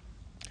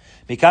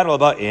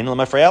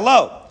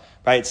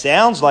 right? It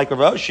sounds like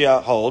Rav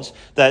Oshia holds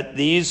that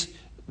these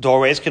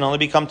doorways can only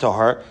become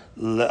tahor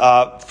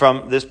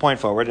from this point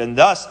forward, and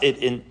thus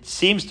it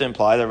seems to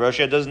imply that Rav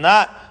Oshia does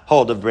not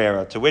hold of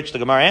breira. To which the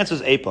Gemara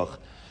answers,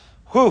 epoch.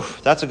 Whew,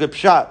 that's a good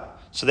shot.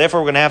 So therefore,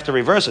 we're going to have to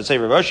reverse it. Say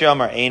Rav Oshia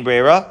Amar Ein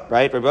Breira,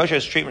 right? Rav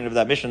Oshia's treatment of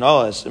that Mishnah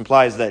Olas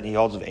implies that he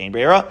holds of Ein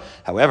Breira.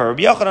 However,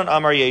 Rabbi Yochanan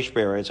Amar Yesh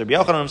Breira. It's Rabbi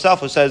Yochanan himself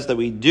who says that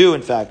we do,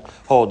 in fact,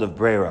 hold of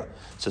Breira.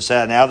 So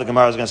now the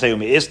Gemara is going to say,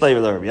 Umi Islay,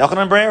 Rabbi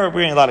Yochanan Breira. We're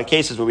bringing a lot of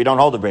cases where we don't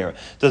hold of Breira.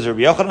 Does Rabbi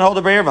Yochanan hold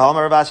of Breira?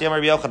 V'halmar Rav Asi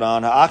Amar Rabbi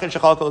Yochanan. Ha'achin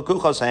shechal kol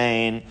kuchos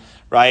hein.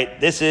 Right?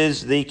 This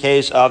is the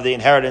case of the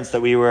inheritance that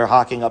we were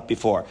hawking up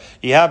before.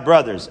 You have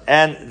brothers,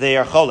 and they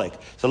are cholik.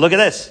 So look at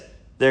this.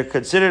 They're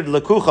considered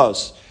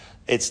lekuchos.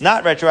 It's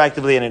not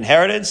retroactively an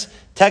inheritance.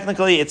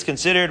 Technically, it's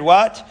considered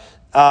what?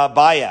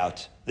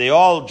 Buyout. They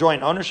all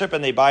join ownership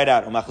and they buy it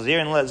out. So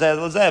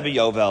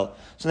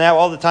now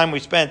all the time we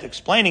spent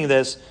explaining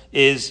this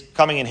is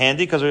coming in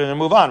handy because we're going to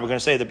move on. We're going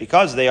to say that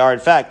because they are in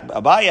fact a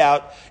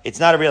buyout, it's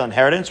not a real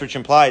inheritance, which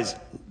implies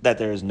that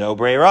there is no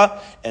breira,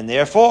 and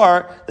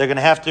therefore they're going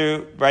to have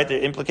to, right,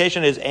 the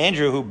implication is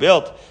Andrew, who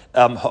built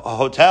a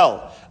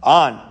hotel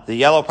on the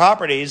yellow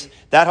properties,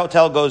 that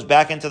hotel goes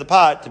back into the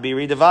pot to be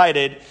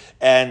redivided,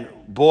 and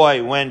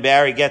boy, when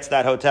Barry gets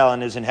that hotel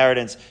and his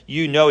inheritance,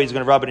 you know he's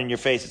going to rub it in your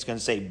face. It's going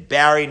to say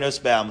Barry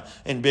Nussbaum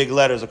in big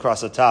letters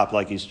across the top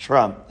like he's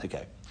Trump.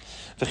 Okay.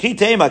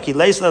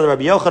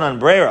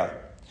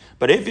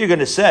 But if you're going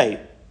to say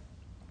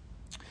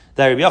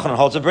that Rabbi Yochanan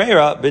holds a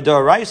breira,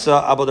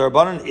 b'doraisa abol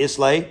d'Rabbanan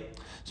islay,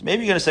 so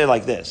maybe you're going to say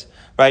like this,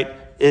 right?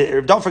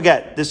 Don't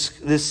forget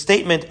this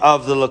statement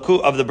of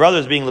the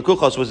brothers being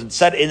lekuchos was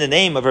said in the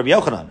name of Rabbi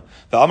Yochanan.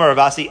 Amar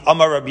Ravasi,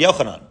 Amar Rabbi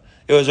Yochanan.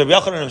 It was Rabbi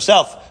Yochanan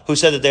himself who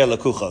said that they are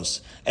lekuchos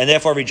and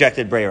therefore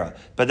rejected breira.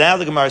 But now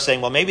the Gemara is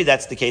saying, well, maybe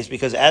that's the case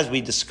because as we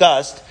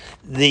discussed,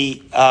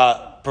 the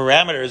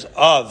parameters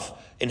of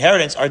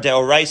inheritance are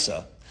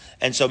deoraisa.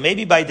 And so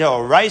maybe by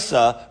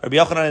deoraisa, Rabbi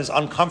Yochanan is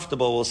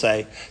uncomfortable, we'll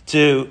say,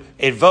 to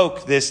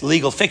invoke this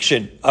legal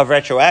fiction of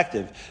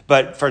retroactive.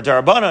 But for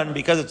darabanan,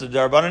 because it's a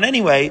darabanan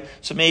anyway,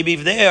 so maybe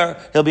there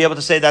he'll be able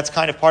to say that's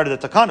kind of part of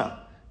the takana.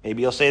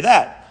 Maybe he'll say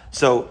that.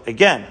 So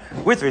again,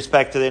 with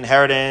respect to the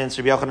inheritance,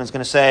 Rabbi Yochanan is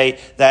going to say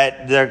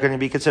that they're going to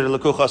be considered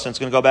lekuchos, and it's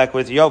going to go back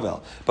with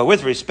Yovel. But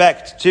with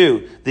respect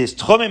to these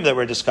tchumim that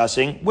we're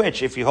discussing,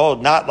 which if you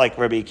hold not like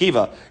Rabbi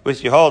Akiva,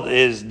 which you hold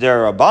is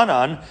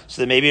darabanan,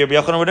 so that maybe Rabbi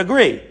Yochanan would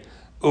agree.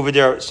 Over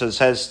there, so it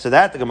says to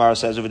that, the Gemara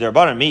says over there,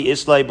 Banan, mi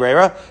islay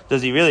breira.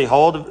 Does he really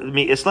hold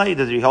mi islay?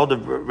 Does he hold the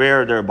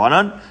breira der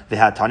Banan?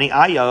 V'hatani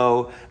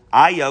ayo.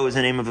 Ayo is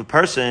the name of a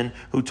person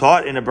who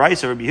taught in a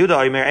brayso. Rabbi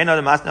Yehuda Omer eno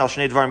demasne al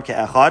shnei dvarim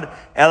ke'echad.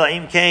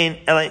 Elaim kain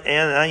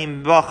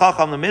elaim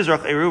ba'chacham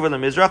lemizrach eruv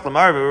lemizrach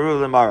lemarav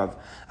eruv lemarav.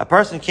 A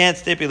person can't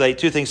stipulate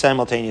two things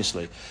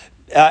simultaneously.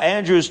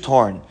 Andrew's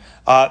torn.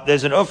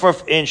 There's an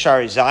ufruf in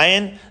Shari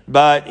Zion,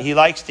 but he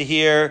likes to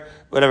hear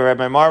whatever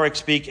Rabbi Marek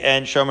speak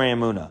and Shomer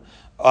Yamuna.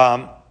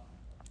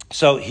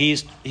 So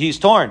he's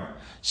torn.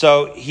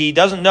 So he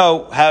doesn't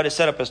know how to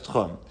set up his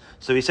tchum.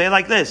 So we say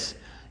like this: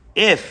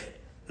 he'll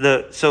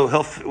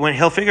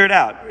figure it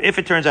out. If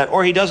it turns out,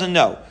 or he doesn't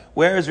know,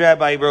 where is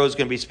Rabbi Rose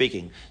going to be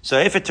speaking?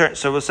 So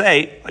so we'll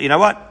say, you know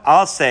what?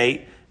 I'll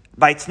say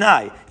by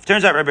Tnai. If it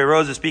turns out Rabbi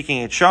Rose is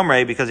speaking at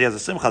Shomrei because he has a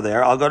simcha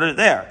there, I'll go to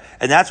there,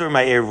 and that's where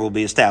my eruv will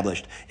be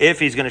established. If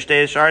he's going to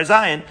stay at Shar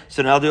Zion,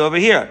 so then I'll do over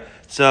here.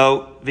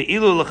 So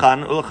v'ilu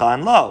lechan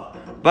ulechan lo.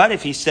 But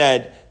if he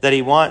said that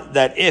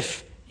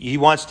if he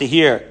wants to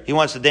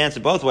dance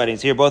at both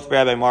weddings, hear both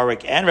Rabbi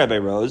Marwick and Rabbi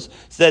Rose,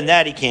 so then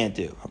that he can't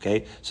do.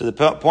 Okay, so the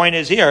point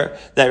is here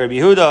that Rabbi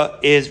Yehuda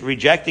is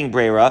rejecting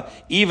breira,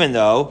 even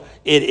though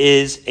it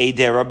is a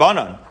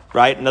derabanan,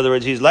 right? In other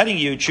words, he's letting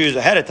you choose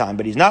ahead of time,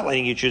 but he's not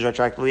letting you choose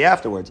retroactively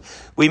afterwards.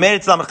 We made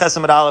it to Lamed Ches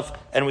Amud Aleph,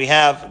 and we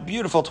have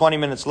beautiful 20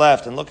 minutes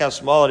left, and look how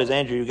small it is,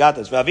 Andrew, you got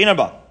this.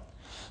 V'avinaba.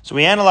 So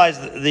we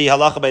analyzed the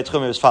halacha by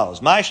tchumim as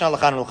follows. Ma'ishna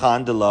lechan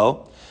ulchan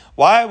delo.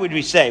 Why would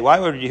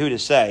Yehuda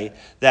say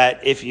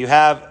that if you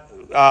have,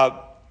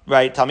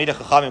 Talmidei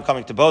Chachamim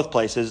coming to both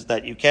places,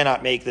 that you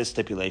cannot make this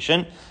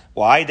stipulation?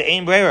 Why? The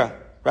Ein Breira,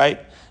 right?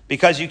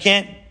 Because we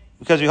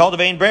hold of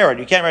Ein Breira.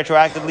 You can't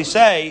retroactively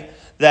say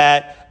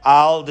that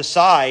I'll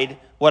decide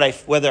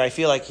whether I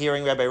feel like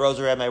hearing Rabbi Rose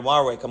or Rabbi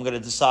Marwick, I'm going to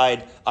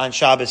decide on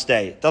Shabbos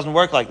day. It doesn't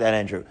work like that,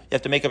 Andrew. You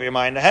have to make up your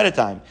mind ahead of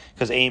time,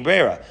 because Ein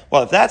Breira.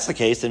 Well, if that's the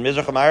case, then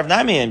Mizrach Amarav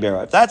Nami Ein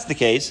Breira. If that's the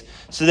case,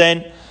 so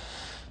then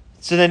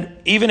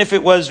even if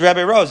it was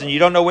Rabbi Rose and you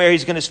don't know where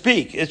he's going to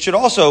speak, it should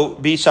also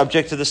be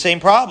subject to the same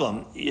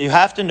problem. You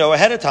have to know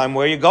ahead of time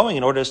where you're going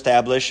in order to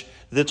establish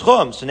the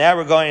tchum. So now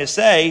we're going to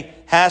say,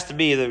 has to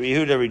be that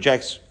Yehuda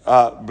rejects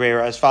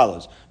breira as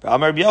follows.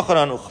 Rabbi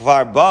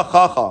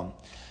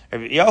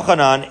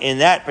Yochanan, in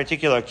that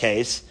particular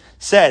case,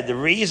 said the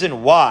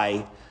reason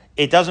why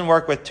it doesn't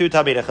work with two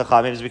Talmidei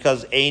Chachamim is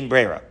because Ein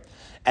Breira.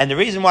 And the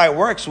reason why it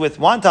works with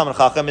one Talmid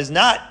Chacham is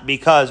not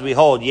because we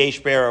hold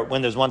Yesh Breira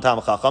when there's one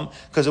Talmid Chacham,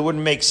 because it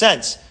wouldn't make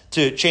sense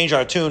to change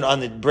our tune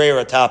on the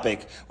Breira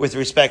topic with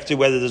respect to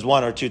whether there's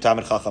one or two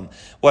Talmid Chacham.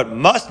 What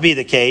must be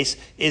the case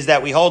is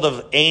that we hold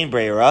of Ein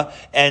Breira,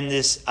 and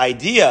this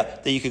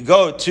idea that you could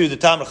go to the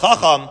Talmid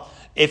Chacham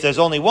if there's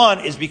only one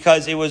is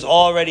because it was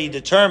already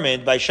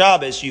determined by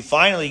Shabbos. You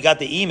finally got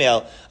the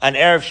email on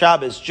Erev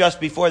Shabbos just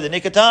before the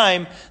nick of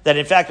time that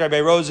in fact Rabbi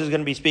Rose is going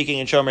to be speaking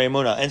in Shomer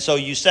Emunah. And so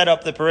you set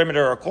up the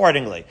perimeter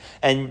accordingly.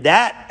 And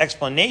that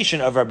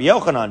explanation of Rabbi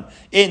Yochanan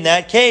in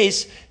that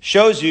case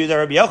shows you that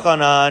Rabbi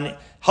Yochanan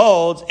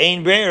holds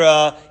Ein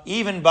Breira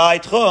even by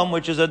Tchum,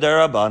 which is a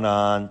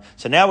Derabanan.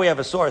 So now we have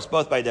a source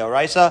both by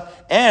Deoraisa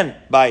and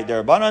by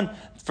Derabanan,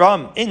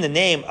 from in the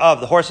name of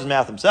the horse's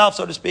mouth himself,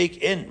 so to speak,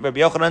 in Rabbi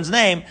Yochanan's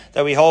name,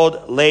 that we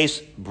hold Leis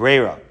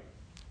Breira.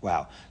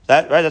 Wow.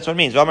 That's what it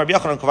means.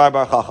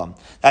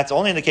 That's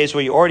only in the case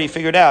where you already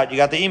figured out, you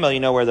got the email, you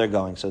know where they're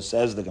going. So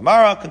says the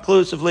Gemara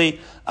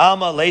conclusively,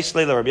 Alma Leis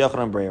Leila Rabbi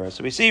Yochanan Breira.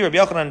 So we see Rabbi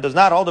Yochanan does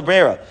not hold a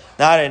Breira,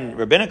 not in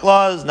rabbinic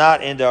laws,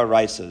 not in the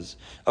Araisas.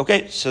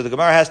 Okay, so the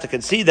Gemara has to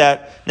concede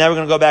that. Now we're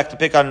going to go back to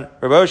pick on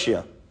Rav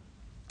Oshia.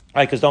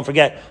 Right, because don't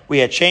forget, we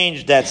had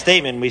changed that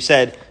statement. We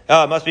said,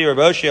 it must be Rav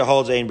Oshia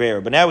holds Ein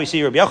Breira. But now we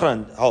see Rabbi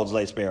Yochanan holds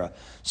Leis Breira.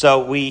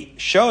 So we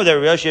show that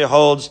Rav Oshia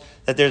holds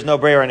that there's no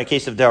Breira in the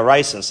case of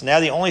Deraisa. So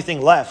now the only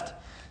thing left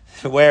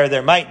where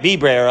there might be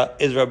Breira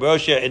is Rav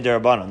Oshia and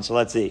Derabanan. So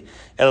let's see.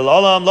 El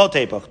Olam Lo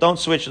Tepach. Don't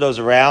switch those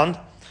around.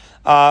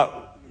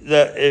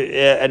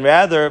 and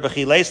rather, right?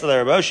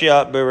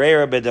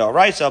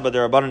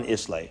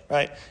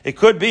 It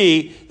could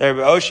be that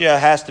Rabbi Oshia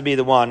has to be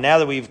the one. Now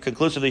that we've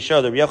conclusively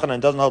shown that Rabbi Yochanan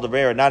doesn't hold the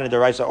Bereira, not in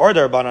Deraisa or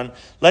Derabanan,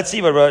 let's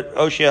see what Rabbi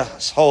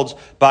Oshia holds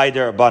by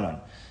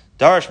Derabanan.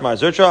 Darash Mar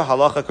Zutra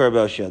halacha Rabbi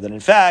Oshia. Then in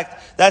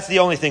fact, that's the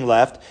only thing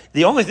left.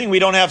 The only thing we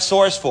don't have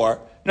source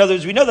for. In other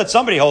words, we know that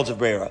somebody holds of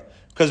Bereira,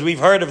 because we've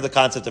heard of the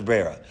concept of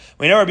Bereira.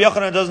 We know Rabbi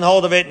Yochanan doesn't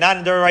hold of it, not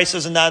in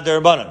Deraisas and not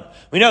Derabanan.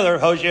 We know that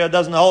Rabbi Oshia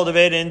doesn't hold of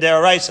it in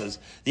Deraisas.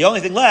 The only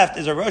thing left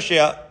is Rabbi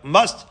Oshia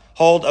must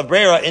hold of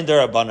Bereira in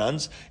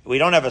Derabanans. We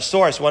don't have a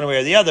source one way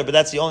or the other, but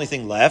that's the only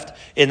thing left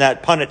in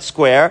that Punnett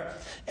square.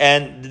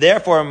 And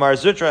therefore, Mar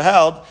Zutra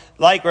held,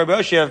 like Rabbi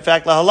Oshia, in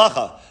fact, la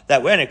halacha,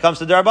 that when it comes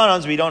to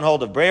Derabanans, we don't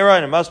hold of Bereira,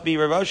 and it must be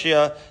Rabbi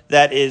Oshia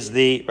that is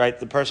the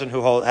person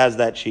who has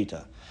that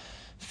shita.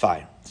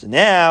 Fine. So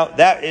now,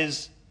 that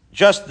is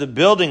just the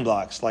building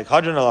blocks, like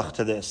Hadran Alach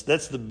to this.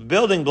 That's the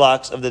building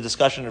blocks of the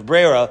discussion of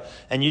Bereira,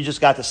 and you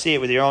just got to see it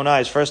with your own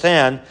eyes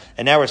firsthand,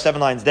 and now we're 7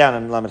 lines down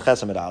in Lamed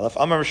Chesed Aleph.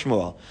 Amar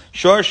Shmuel,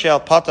 Shor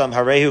shel patam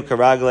harehu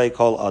karagle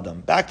kol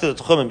adam. Back to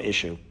the Tchumim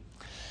issue.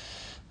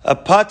 A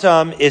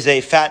patam is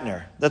a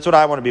fattener. That's what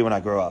I want to be when I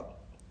grow up.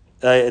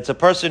 It's a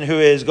person who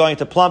is going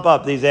to plump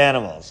up these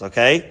animals,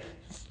 okay?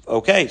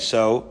 Okay,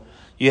 so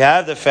you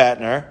have the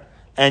fattener,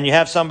 and you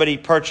have somebody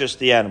purchase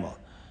the animal.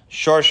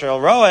 Shor shel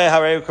roeh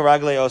harehu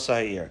karagle osa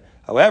ha'ir.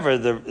 However,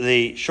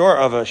 the shore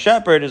of a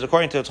shepherd is,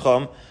 according to a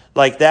tchum,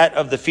 like that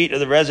of the feet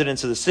of the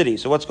residents of the city.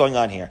 So what's going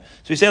on here?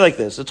 So we say like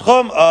this. The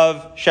tchum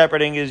of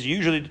shepherding is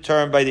usually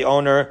determined by the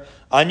owner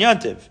on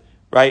Yontiv,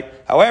 right?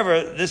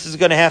 However, this is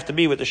going to have to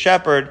be with the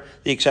shepherd,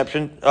 the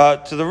exception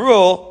to the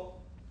rule,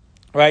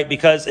 right?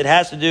 Because it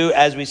has to do,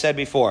 as we said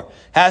before,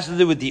 has to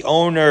do with the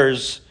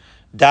owner's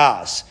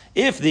das.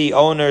 If the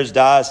owner's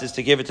das is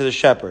to give it to the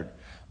shepherd,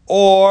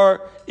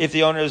 or if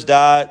the owner's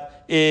dot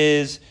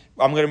is,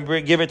 I'm going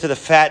to give it to the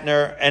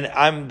fattener, and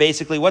I'm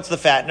basically, what's the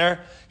fattener?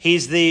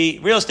 He's the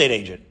real estate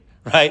agent,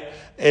 right?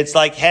 It's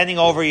like handing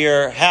over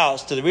your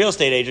house to the real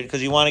estate agent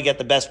because you want to get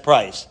the best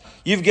price.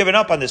 You've given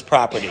up on this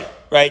property,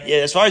 right?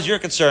 As far as you're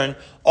concerned,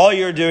 all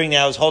you're doing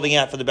now is holding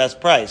out for the best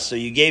price. So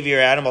you gave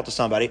your animal to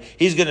somebody,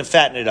 he's going to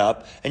fatten it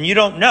up, and you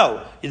don't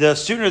know. The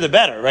sooner the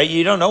better, right?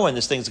 You don't know when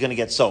this thing's going to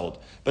get sold.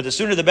 But the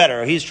sooner the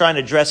better. He's trying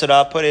to dress it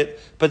up,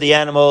 put the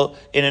animal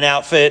in an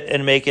outfit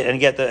and make it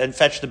and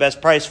fetch the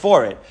best price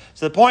for it.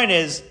 So the point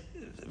is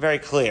very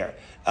clear.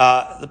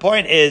 The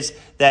point is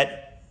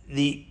that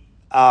the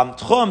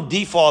tchum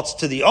defaults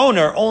to the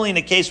owner only in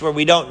a case where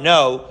we don't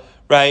know,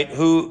 right,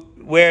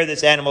 where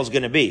this animal is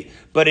going to be.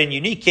 But in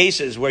unique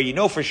cases where you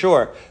know for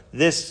sure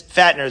this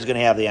fattener is going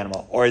to have the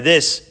animal, or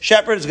this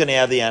shepherd is going to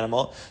have the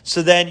animal,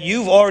 so then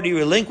you've already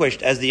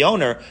relinquished as the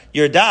owner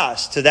your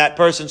das to that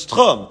person's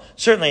tchum.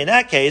 Certainly in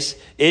that case,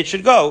 it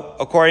should go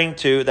according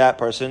to that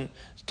person's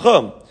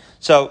tchum.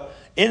 So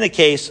in the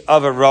case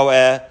of a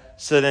roeh,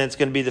 so then it's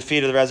going to be the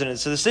feet of the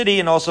residents of the city,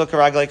 and also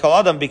karagle kol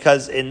adam,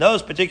 because in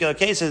those particular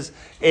cases,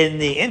 in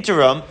the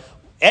interim,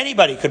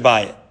 anybody could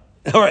buy it,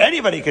 or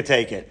anybody could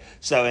take it.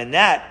 So in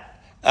that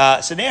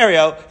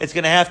scenario, it's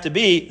going to have to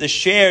be the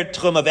shared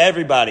tchum of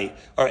everybody,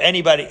 or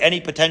anybody,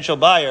 any potential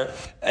buyer,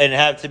 and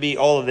have to be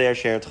all of their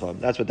shared tchum.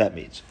 That's what that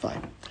means.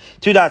 Fine.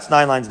 2 dots,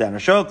 9 lines down.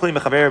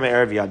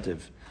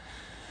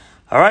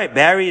 All right,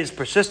 Barry is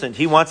persistent.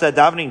 He wants that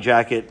davening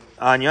jacket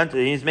on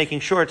Yontiv. He's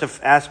making sure to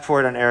ask for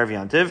it on Erev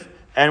Yontiv.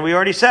 And we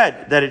already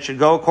said that it should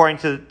go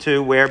according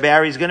to where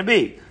Barry's going to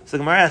be. So the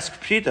Gemara asks,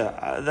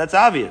 Pshita, that's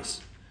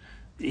obvious.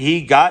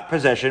 Barry got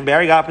possession of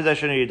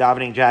your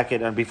davening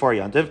jacket before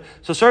Yontiv,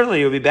 so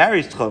certainly it would be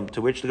Barry's tchum,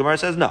 to which the Gemara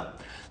says no.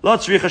 Lo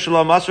tzricha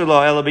shelo masur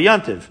lo ela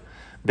b'Yontiv.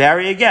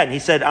 Barry again, he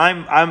said,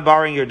 I'm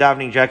borrowing your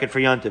davening jacket for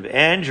Yontiv.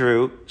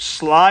 Andrew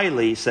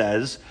slyly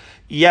says,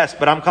 yes,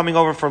 but I'm coming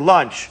over for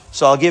lunch,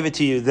 so I'll give it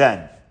to you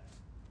then.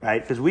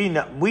 Right? Because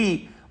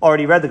we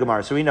already read the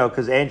Gemara, so we know,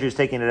 because Andrew's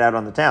taking it out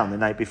on the town the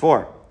night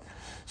before.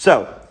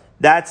 So,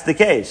 that's the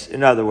case.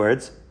 In other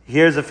words,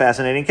 here's a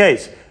fascinating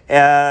case.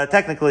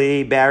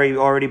 Technically, Barry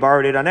already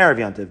borrowed it on Erev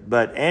Yontiv,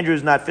 but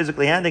Andrew's not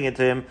physically handing it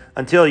to him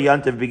until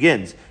Yontiv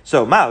begins.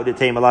 So,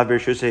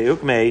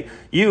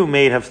 you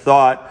may have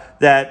thought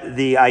that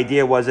the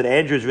idea was that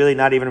Andrew's really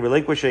not even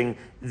relinquishing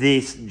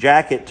this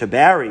jacket to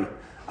Barry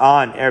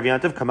on Erev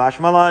Yontiv. Kamash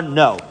Malan,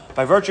 no.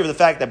 By virtue of the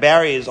fact that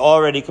Barry has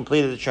already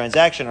completed the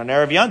transaction on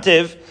Erev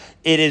Yontiv,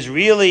 it is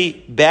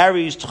really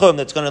Barry's tchum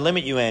that's going to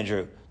limit you,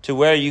 Andrew, to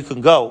where you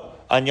can go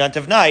on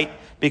Yontiv night,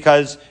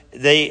 because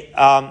the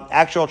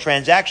actual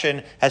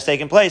transaction has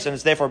taken place, and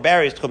it's therefore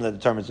Barry's tchum that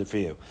determines it for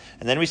you.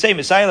 And then we say,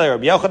 Misaila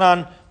Rabbi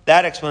Yochanan,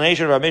 that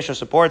explanation of our Mishnah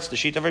supports the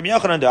sheet of Rabbi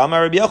Yochanan, the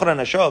Amar Rabbi Yochanan,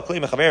 Ashol, Kli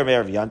Mechaver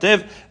Me'er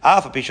Yontiv,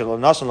 Af Apisha Lo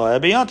Nasan Lo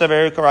Rabbi Yontiv,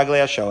 Eri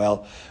Karagle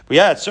Ashoel. But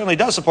yeah, it certainly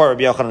does support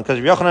Rabbi Yochanan, because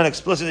Rabbi Yochanan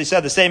explicitly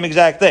said the same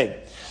exact thing.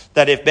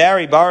 That if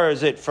Barry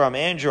borrows it from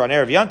Andrew on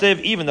Erev Yontiv,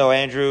 even though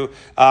Andrew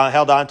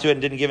held on to it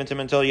and didn't give it to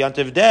him until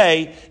Yontiv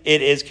day,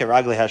 it is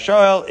Keragle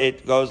HaShoel.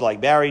 It goes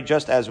like Barry,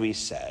 just as we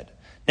said.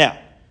 Now,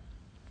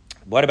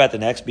 what about the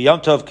next?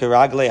 B'Yom Tov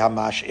Keragle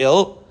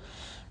HaMash'il.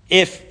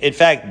 if, in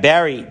fact,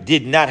 Barry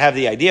did not have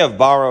the idea of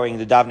borrowing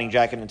the davening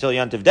jacket until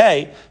Yontiv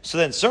Day, so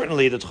then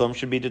certainly the tchum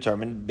should be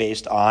determined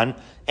based on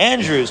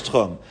Andrew's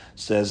tchum.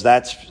 Says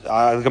that's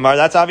Gemara.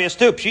 That's obvious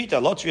too.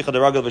 Pshita lo tzricha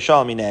deragel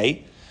v'shal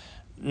minei.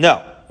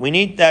 No, we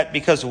need that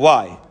because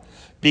why?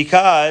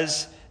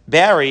 Because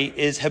Barry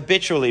is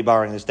habitually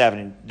borrowing this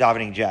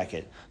davening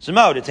jacket. So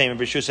Mo to tame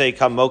b'shusei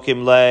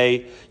kamokim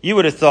lei. You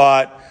would have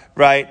thought,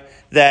 right,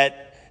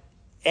 that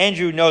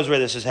Andrew knows where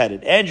this is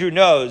headed. Andrew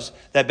knows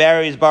that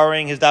Barry is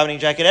borrowing his davening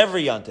jacket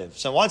every yontiv.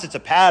 So once it's a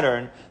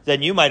pattern,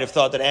 then you might have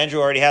thought that Andrew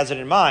already has it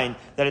in mind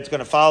that it's going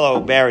to follow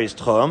Barry's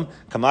tchum.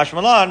 Kamash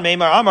malan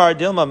meimar amar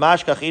dilma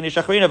mashkachini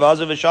shachrina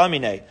v'azav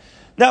v'shamine.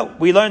 No,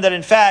 we learned that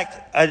in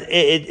fact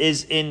it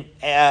is in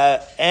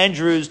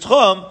Andrew's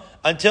tchum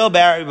until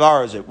Barry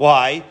borrows it.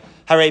 Why?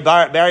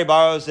 Barry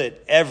borrows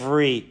it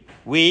every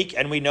week,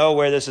 and we know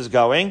where this is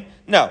going.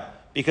 No,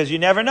 because you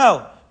never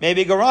know.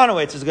 Maybe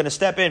Goranowitz is going to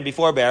step in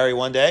before Barry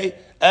one day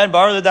and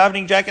borrow the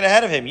davening jacket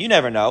ahead of him. You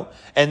never know.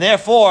 And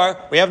therefore,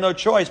 we have no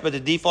choice but to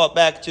default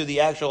back to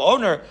the actual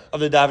owner of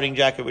the davening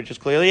jacket, which is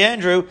clearly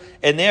Andrew.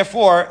 And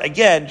therefore,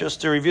 again,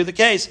 just to review the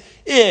case,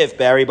 if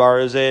Barry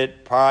borrows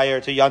it prior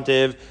to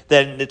Yontiv,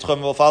 then the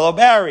tchum will follow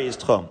Barry's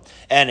tchum.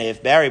 And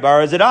if Barry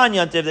borrows it on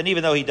Yontiv, then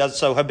even though he does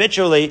so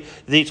habitually,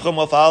 the tchum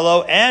will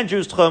follow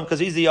Andrew's tchum because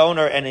he's the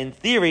owner, and in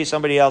theory,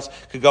 somebody else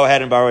could go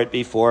ahead and borrow it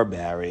before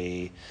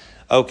Barry.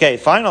 Okay,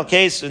 final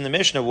case in the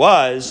Mishnah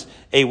was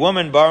a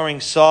woman borrowing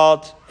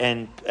salt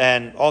and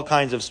all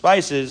kinds of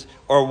spices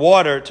or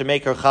water to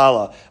make her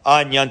challah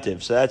on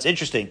Yontiv. So that's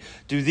interesting.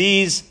 Do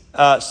these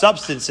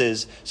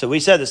substances, so we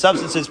said the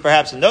substances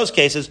perhaps in those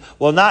cases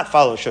will not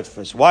follow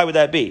shutfus. Why would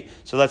that be?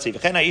 So let's see. So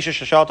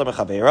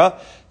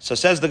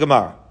says the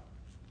Gemara.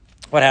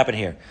 What happened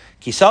here?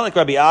 Kisalik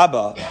Rabbi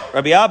Abba.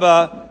 Rabbi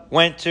Abba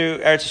went to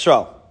Eretz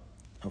Yisrael.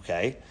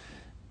 Okay.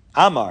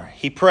 Amar,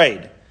 he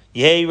prayed.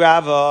 Yeh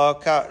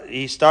Rava,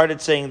 he started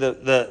saying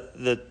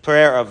the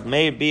prayer of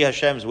may be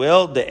Hashem's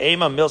will, the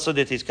Ema Milsa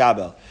Ditis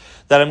Kabel,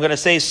 that I'm going to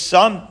say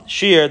some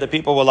shir that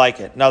people will like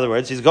it. In other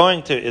words, he's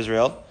going to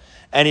Israel,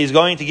 and he's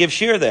going to give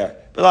shir there.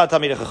 But a lot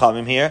of Talmidei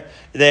Chachamim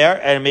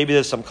there, and maybe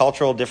there's some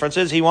cultural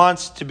differences. He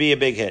wants to be a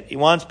big hit. He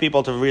wants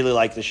people to really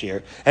like the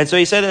shir. And so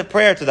he said a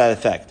prayer to that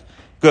effect.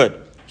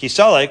 Good.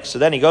 Kisalik, so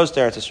then he goes to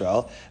Eretz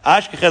Yisrael.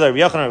 Ashkechel Rav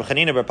Yochanan Rav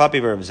Chanina Bar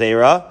Papi Bar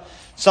Zera.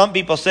 Some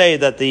people say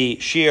that the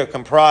shir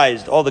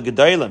comprised all the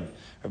Gedolim,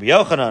 Rabbi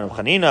Yochanan,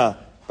 Rabbi Chanina,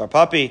 Bar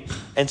Papi,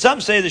 and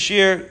some say the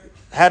shir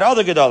had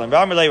other Gedolim,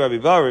 Rabbi Amalei, Rabbi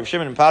Bar, Rabbi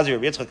Shimon and Pazi,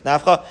 Rabbi Yitzchak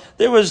Nafcha.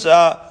 There was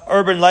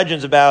urban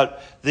legends about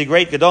the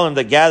great Gedolim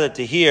that gathered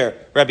to hear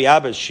Rabbi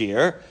Abba's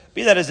shir.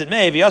 Be that as it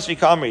may, V'yasvi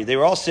Kamri, they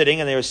were all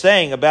sitting and they were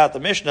saying about the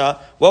Mishnah.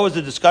 What was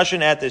the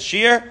discussion at this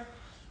shir?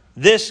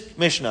 This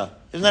Mishnah.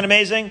 Isn't that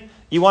amazing?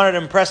 You wanted to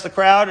impress the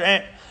crowd?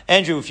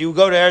 Andrew, if you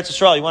go to Eretz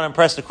Yisrael, you want to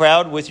impress the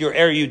crowd with your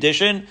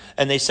erudition,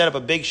 and they set up a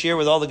big shir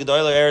with all the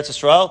Gedolah Eretz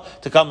Yisrael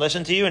to come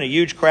listen to you in a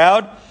huge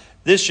crowd,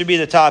 this should be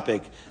the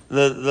topic.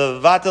 The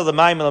Vatel the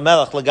Ma'im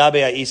Melech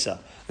Lagabe Isa.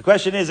 The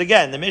question is,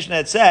 again, the Mishnah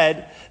had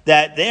said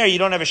that there you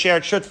don't have a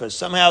shared shutfas.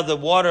 Somehow the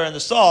water and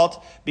the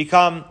salt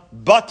become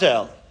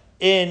batel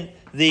in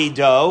the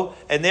dough,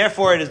 and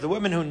therefore it is the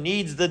woman who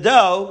needs the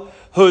dough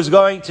who's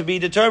going to be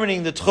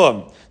determining the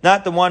tchum,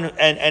 not the one,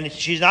 and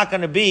she's not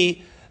going to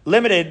be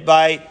limited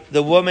by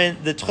the woman,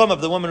 the tchum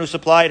of the woman who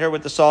supplied her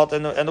with the salt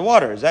and the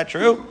water. Is that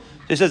true?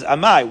 He says,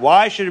 Amai,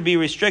 why should it be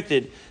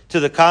restricted to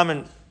the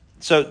common?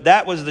 So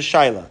that was the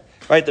shaila,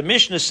 right? The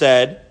Mishnah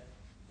said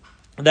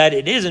that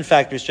it is in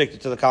fact restricted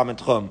to the common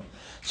tchum.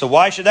 So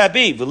why should that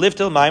be?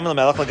 V'liftil ma'im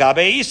l'melech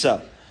l'gabe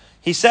isa.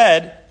 He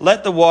said,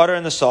 let the water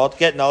and the salt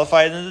get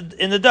nullified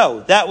in the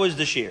dough. That was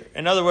the shear.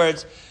 In other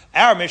words,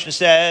 our Mishnah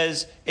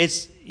says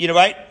it's,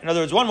 right? In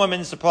other words, one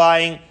woman is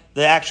supplying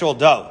the actual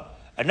dough.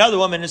 Another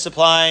woman is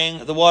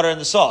supplying the water and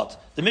the salt.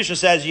 The Mishnah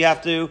says you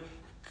have to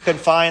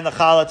confine the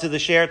challah to the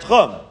share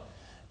tchum.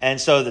 And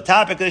so the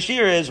topic of the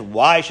shir is,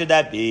 why should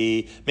that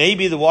be?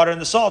 Maybe the water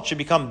and the salt should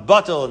become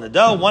batel in the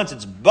dough. Once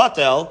it's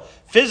batel,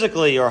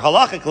 physically or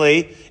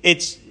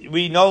halachically,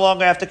 we no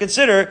longer have to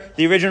consider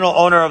the original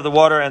owner of the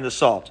water and the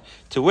salt.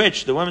 To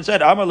which the woman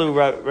said,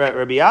 Amalu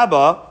Rabbi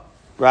Abba,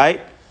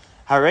 right?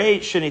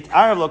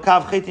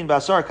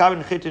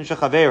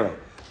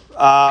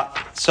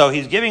 So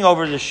he's giving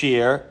over the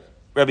shir,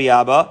 Rabbi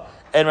Abba,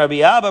 and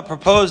Rabbi Abba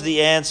proposed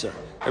the answer.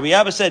 Rabbi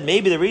Abba said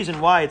maybe the reason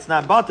why it's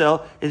not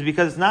batel is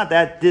because it's not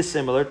that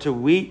dissimilar to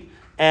wheat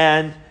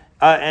and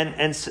right,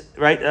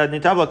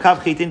 nitabla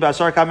kav chitin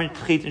ba'asar kav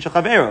chitin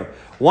shechavero.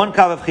 One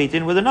kav of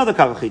chitin with another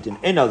kav of chitin.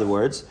 In other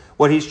words,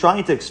 what he's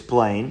trying to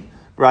explain,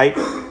 right,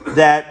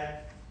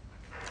 that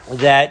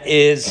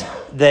is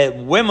the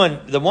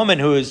woman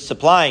who is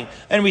supplying,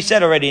 and we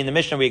said already in the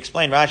Mishnah, we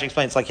explained, Rashi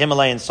explained, it's like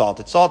Himalayan salt.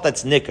 It's salt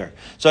that's nicker.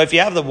 So if you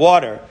have the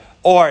water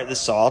or the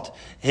salt,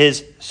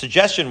 his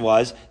suggestion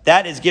was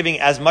that is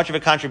giving as much of a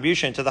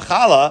contribution to the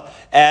challah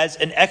as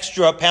an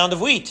extra pound of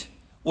wheat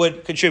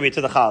would contribute to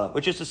the challah.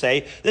 Which is to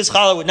say, this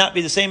challah would not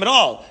be the same at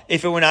all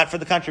if it were not for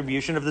the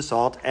contribution of the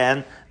salt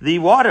and the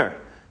water.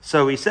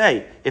 So we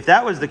say, if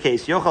that was the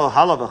case, yochal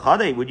halav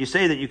achade, would you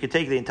say that you could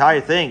take the entire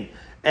thing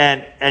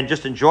and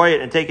just enjoy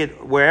it and take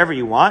it wherever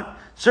you want?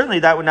 Certainly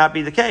that would not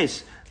be the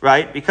case,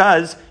 right?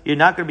 Because you're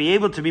not going to be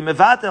able to be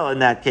mevatel in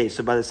that case.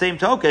 So by the same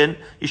token,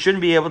 you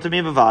shouldn't be able to be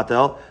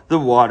mevatel the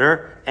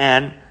water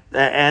and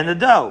the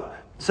dough.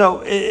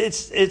 So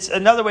it's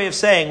another way of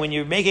saying when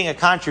you're making a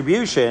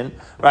contribution,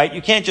 right?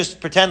 You can't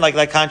just pretend like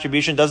that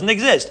contribution doesn't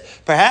exist.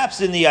 Perhaps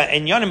in the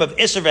inyanim of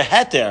Isser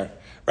v'Heter,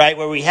 right,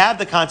 where we have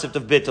the concept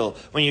of bittul,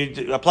 when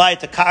you apply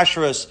it to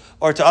kashrus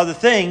or to other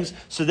things,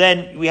 so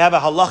then we have a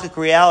halachic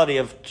reality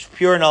of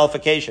pure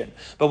nullification.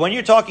 But when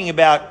you're talking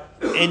about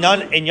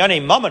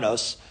inyanim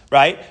mamanos,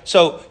 right?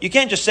 So you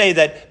can't just say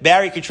that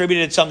Barry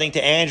contributed something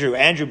to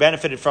Andrew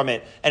benefited from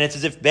it, and it's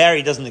as if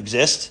Barry doesn't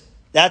exist.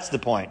 That's the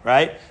point,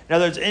 right? In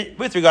other words,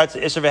 with regards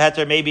to Isser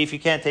v'Heter, maybe if you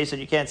can't taste it,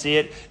 you can't see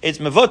it, it's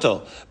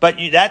mevutal. But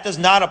that does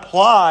not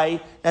apply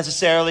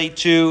necessarily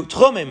to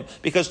tchumim,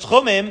 because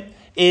tchumim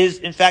is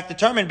in fact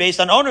determined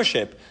based on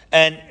ownership.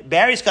 And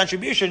Barry's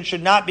contribution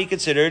should not be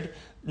considered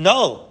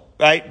null,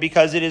 right?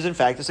 Because it is in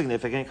fact a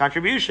significant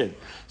contribution.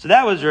 So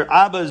that was your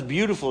Abba's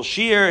beautiful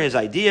shir, his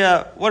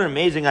idea. What an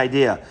amazing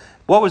idea.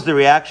 What was the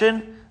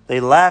reaction? They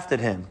laughed at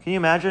him. Can you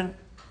imagine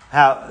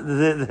how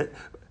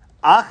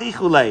Achi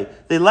Chulei.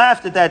 They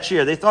laughed at that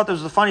shir. They thought this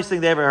was the funniest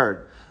thing they ever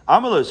heard.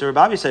 Amalu, so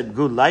Rabbi said,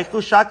 Gud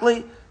Laiku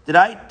Shakli? Did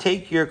I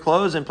take your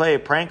clothes and play a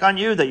prank on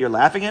you that you're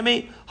laughing at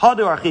me?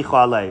 Hadu Achi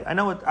Chulei. I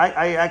know what,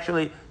 I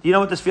actually, do you know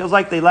what this feels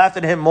like? They laughed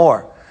at him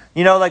more.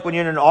 You know, like when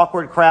you're in an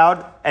awkward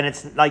crowd and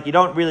it's like you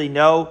don't really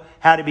know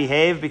how to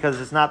behave because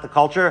it's not the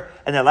culture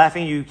and they're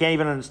laughing at you, you can't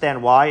even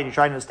understand why, and you're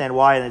trying to understand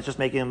why and it's just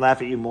making them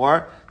laugh at you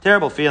more.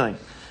 Terrible feeling.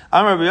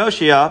 Amar Rabbi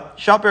Yoshia,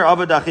 Shaper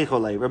Avad Achi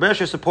Chulei. Rabbi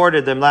Yoshia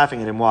supported them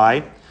laughing at him.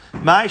 Why?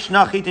 Because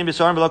what do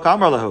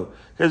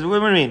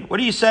you mean? What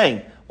are you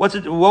saying? What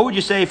would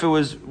you say if it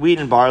was wheat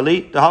and barley?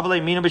 The havale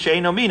mino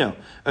b'she'eno mino,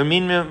 or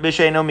min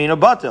b'she'eno mino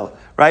batel.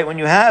 Right? When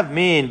you have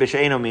min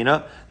b'she'eno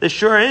mino, the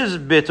sure is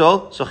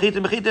bittel. So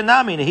chitin b'chitin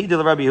nami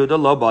nehidil Rabbi Yehuda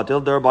lo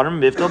batel derabanan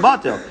miftel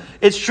batel.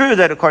 It's true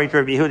that according to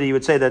Rabbi Yehuda, you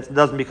would say that it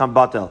doesn't become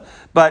batel,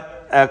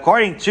 but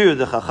according to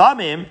the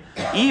Chachamim,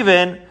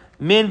 even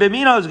min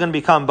b'mino is going to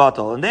become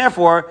batel, and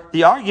therefore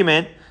the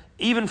argument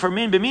even for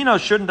min b'mino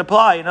shouldn't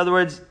apply. In other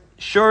words,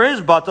 sure is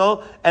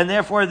batel, and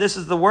therefore this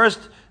is the worst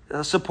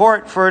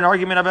support for an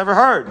argument I've ever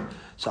heard.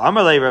 So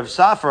Amalei Rav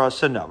Safra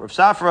said no. Rav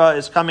Safra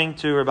is coming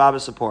to Rav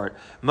Abba's support.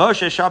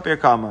 Moshe Shapir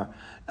Kamar,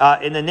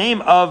 in the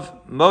name of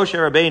Moshe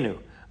Rabbeinu,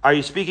 are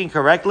you speaking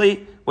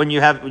correctly when you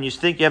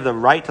think you have the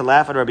right to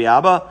laugh at Rabbi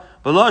Abba?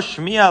 V'lo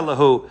shmiya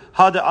lahu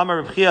hada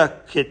amar Reb Chia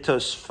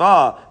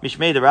ketosfa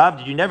mishmei derav.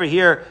 Did you never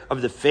hear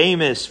of the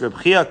famous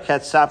Reb Chia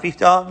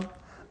Ketsafitam?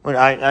 Well,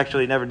 I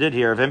actually never did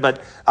hear of him,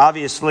 but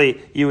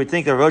obviously you would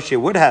think that Roshia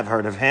would have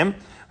heard of him,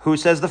 who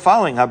says the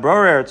following: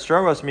 Habrorer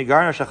tzroros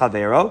migarno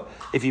shachavero.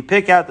 If you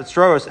pick out the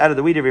tzroros out of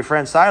the wheat of your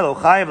friend's silo,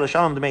 chayev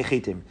l'shalom d'mei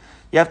chitim.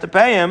 You have to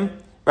pay him,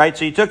 right?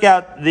 So you took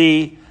out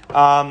the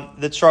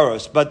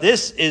tzroros, but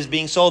this is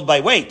being sold by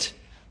weight,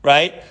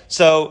 right?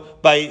 So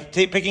by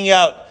picking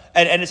out.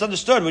 And it's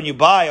understood when you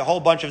buy a whole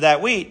bunch of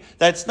that wheat,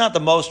 that's not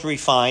the most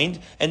refined,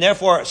 and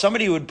therefore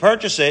somebody who would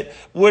purchase it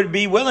would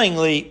be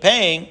willingly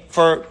paying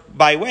for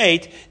by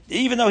weight,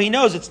 even though he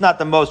knows it's not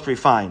the most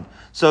refined.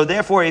 So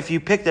therefore, if you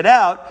picked it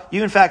out,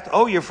 you in fact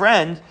owe your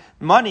friend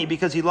money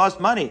because he lost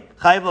money.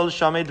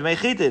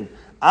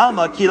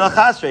 Alma kila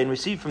chasre, and we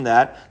see from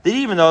that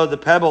even though the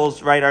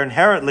pebbles, right, are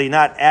inherently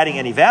not adding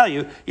any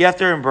value, you have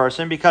to reimburse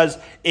him because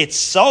it's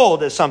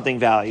sold as something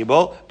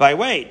valuable by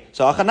weight.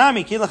 So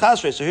achanami kila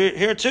chasre. So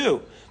here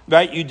too,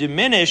 right, you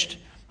diminished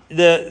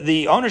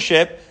the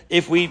ownership.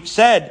 If we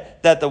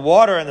said that the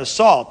water and the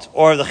salt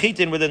or the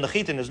chitin within the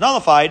chitin is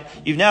nullified,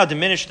 you've now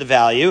diminished the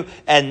value,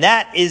 and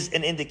that is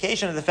an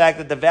indication of the fact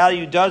that the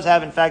value does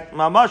have in fact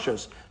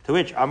mamashos. To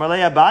which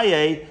Amarle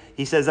Abaye,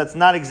 he says that's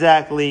not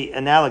exactly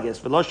analogous.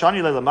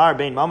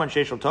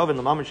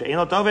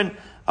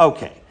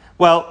 Okay.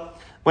 Well,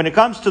 when it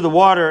comes to the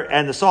water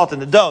and the salt and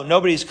the dough,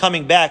 nobody's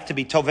coming back to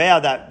be tovea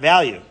that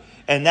value.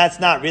 And that's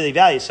not really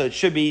value. So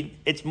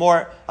it's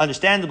more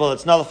understandable.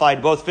 It's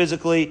nullified both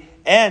physically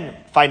and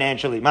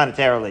financially,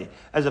 monetarily,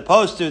 as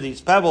opposed to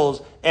these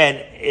pebbles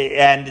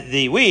and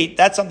the wheat.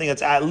 That's something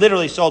that's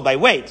literally sold by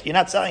weight. You're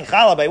not selling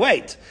challah by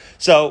weight.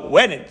 So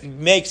when it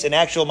makes an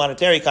actual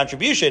monetary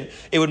contribution,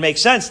 it would make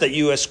sense that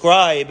you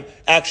ascribe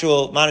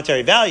actual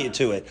monetary value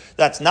to it.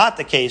 That's not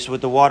the case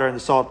with the water and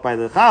the salt by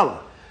the challah.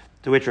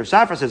 To which Rav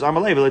Safra says,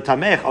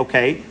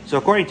 okay, so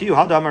according to you,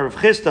 that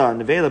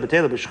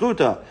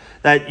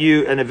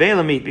an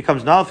avela meat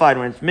becomes nullified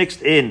when it's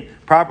mixed in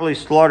properly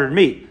slaughtered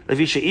meat. Because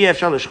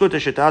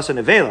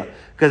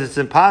it's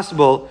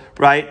impossible,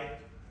 right,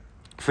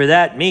 for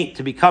that meat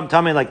to become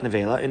tamei like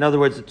nevela. In other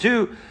words, the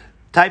two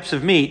types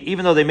of meat,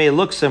 even though they may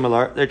look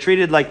similar, they're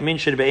treated like min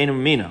shebeinu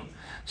mino.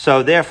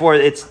 So therefore,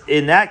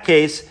 in that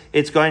case,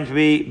 it's going to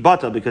be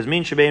batal, because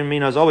min shebeinu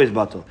mino is always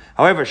batal.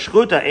 However,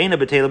 shchuta eina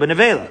betela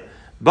benevela.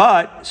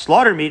 But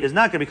slaughtered meat is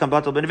not going to become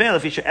batal b'nevela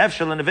if you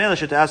efshel and nevela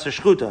should ask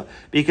shchuta,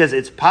 because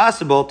it's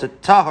possible to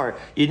tahor.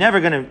 You're never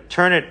going to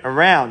turn it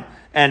around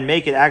and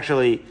make it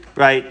actually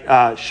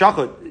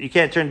shachut. You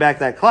can't turn back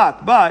that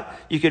clock, but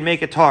you can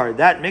make it tar.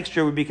 That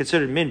mixture would be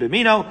considered min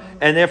b'mino,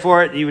 and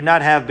therefore you would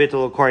not have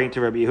bittul according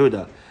to Rabbi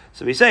Yehuda.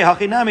 So we say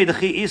hachinami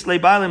dechi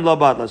islei balim lo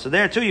batla. So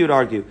there too you would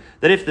argue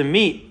that if the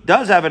meat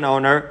does have an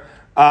owner,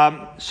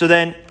 so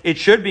then it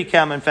should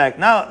become in fact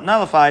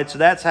nullified. So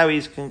that's how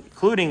he's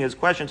concluding his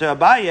question to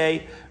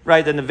Abaye,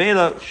 right? The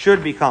nevela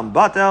should become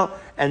batel,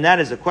 and that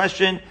is a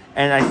question.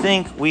 And I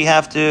think we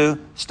have to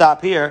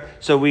stop here.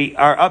 So we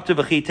are up to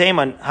v'chi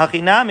teman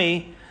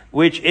hachinami,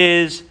 which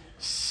is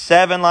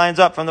 7 lines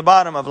up from the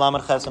bottom of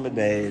Lamed Ches Amud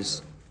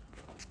Beis.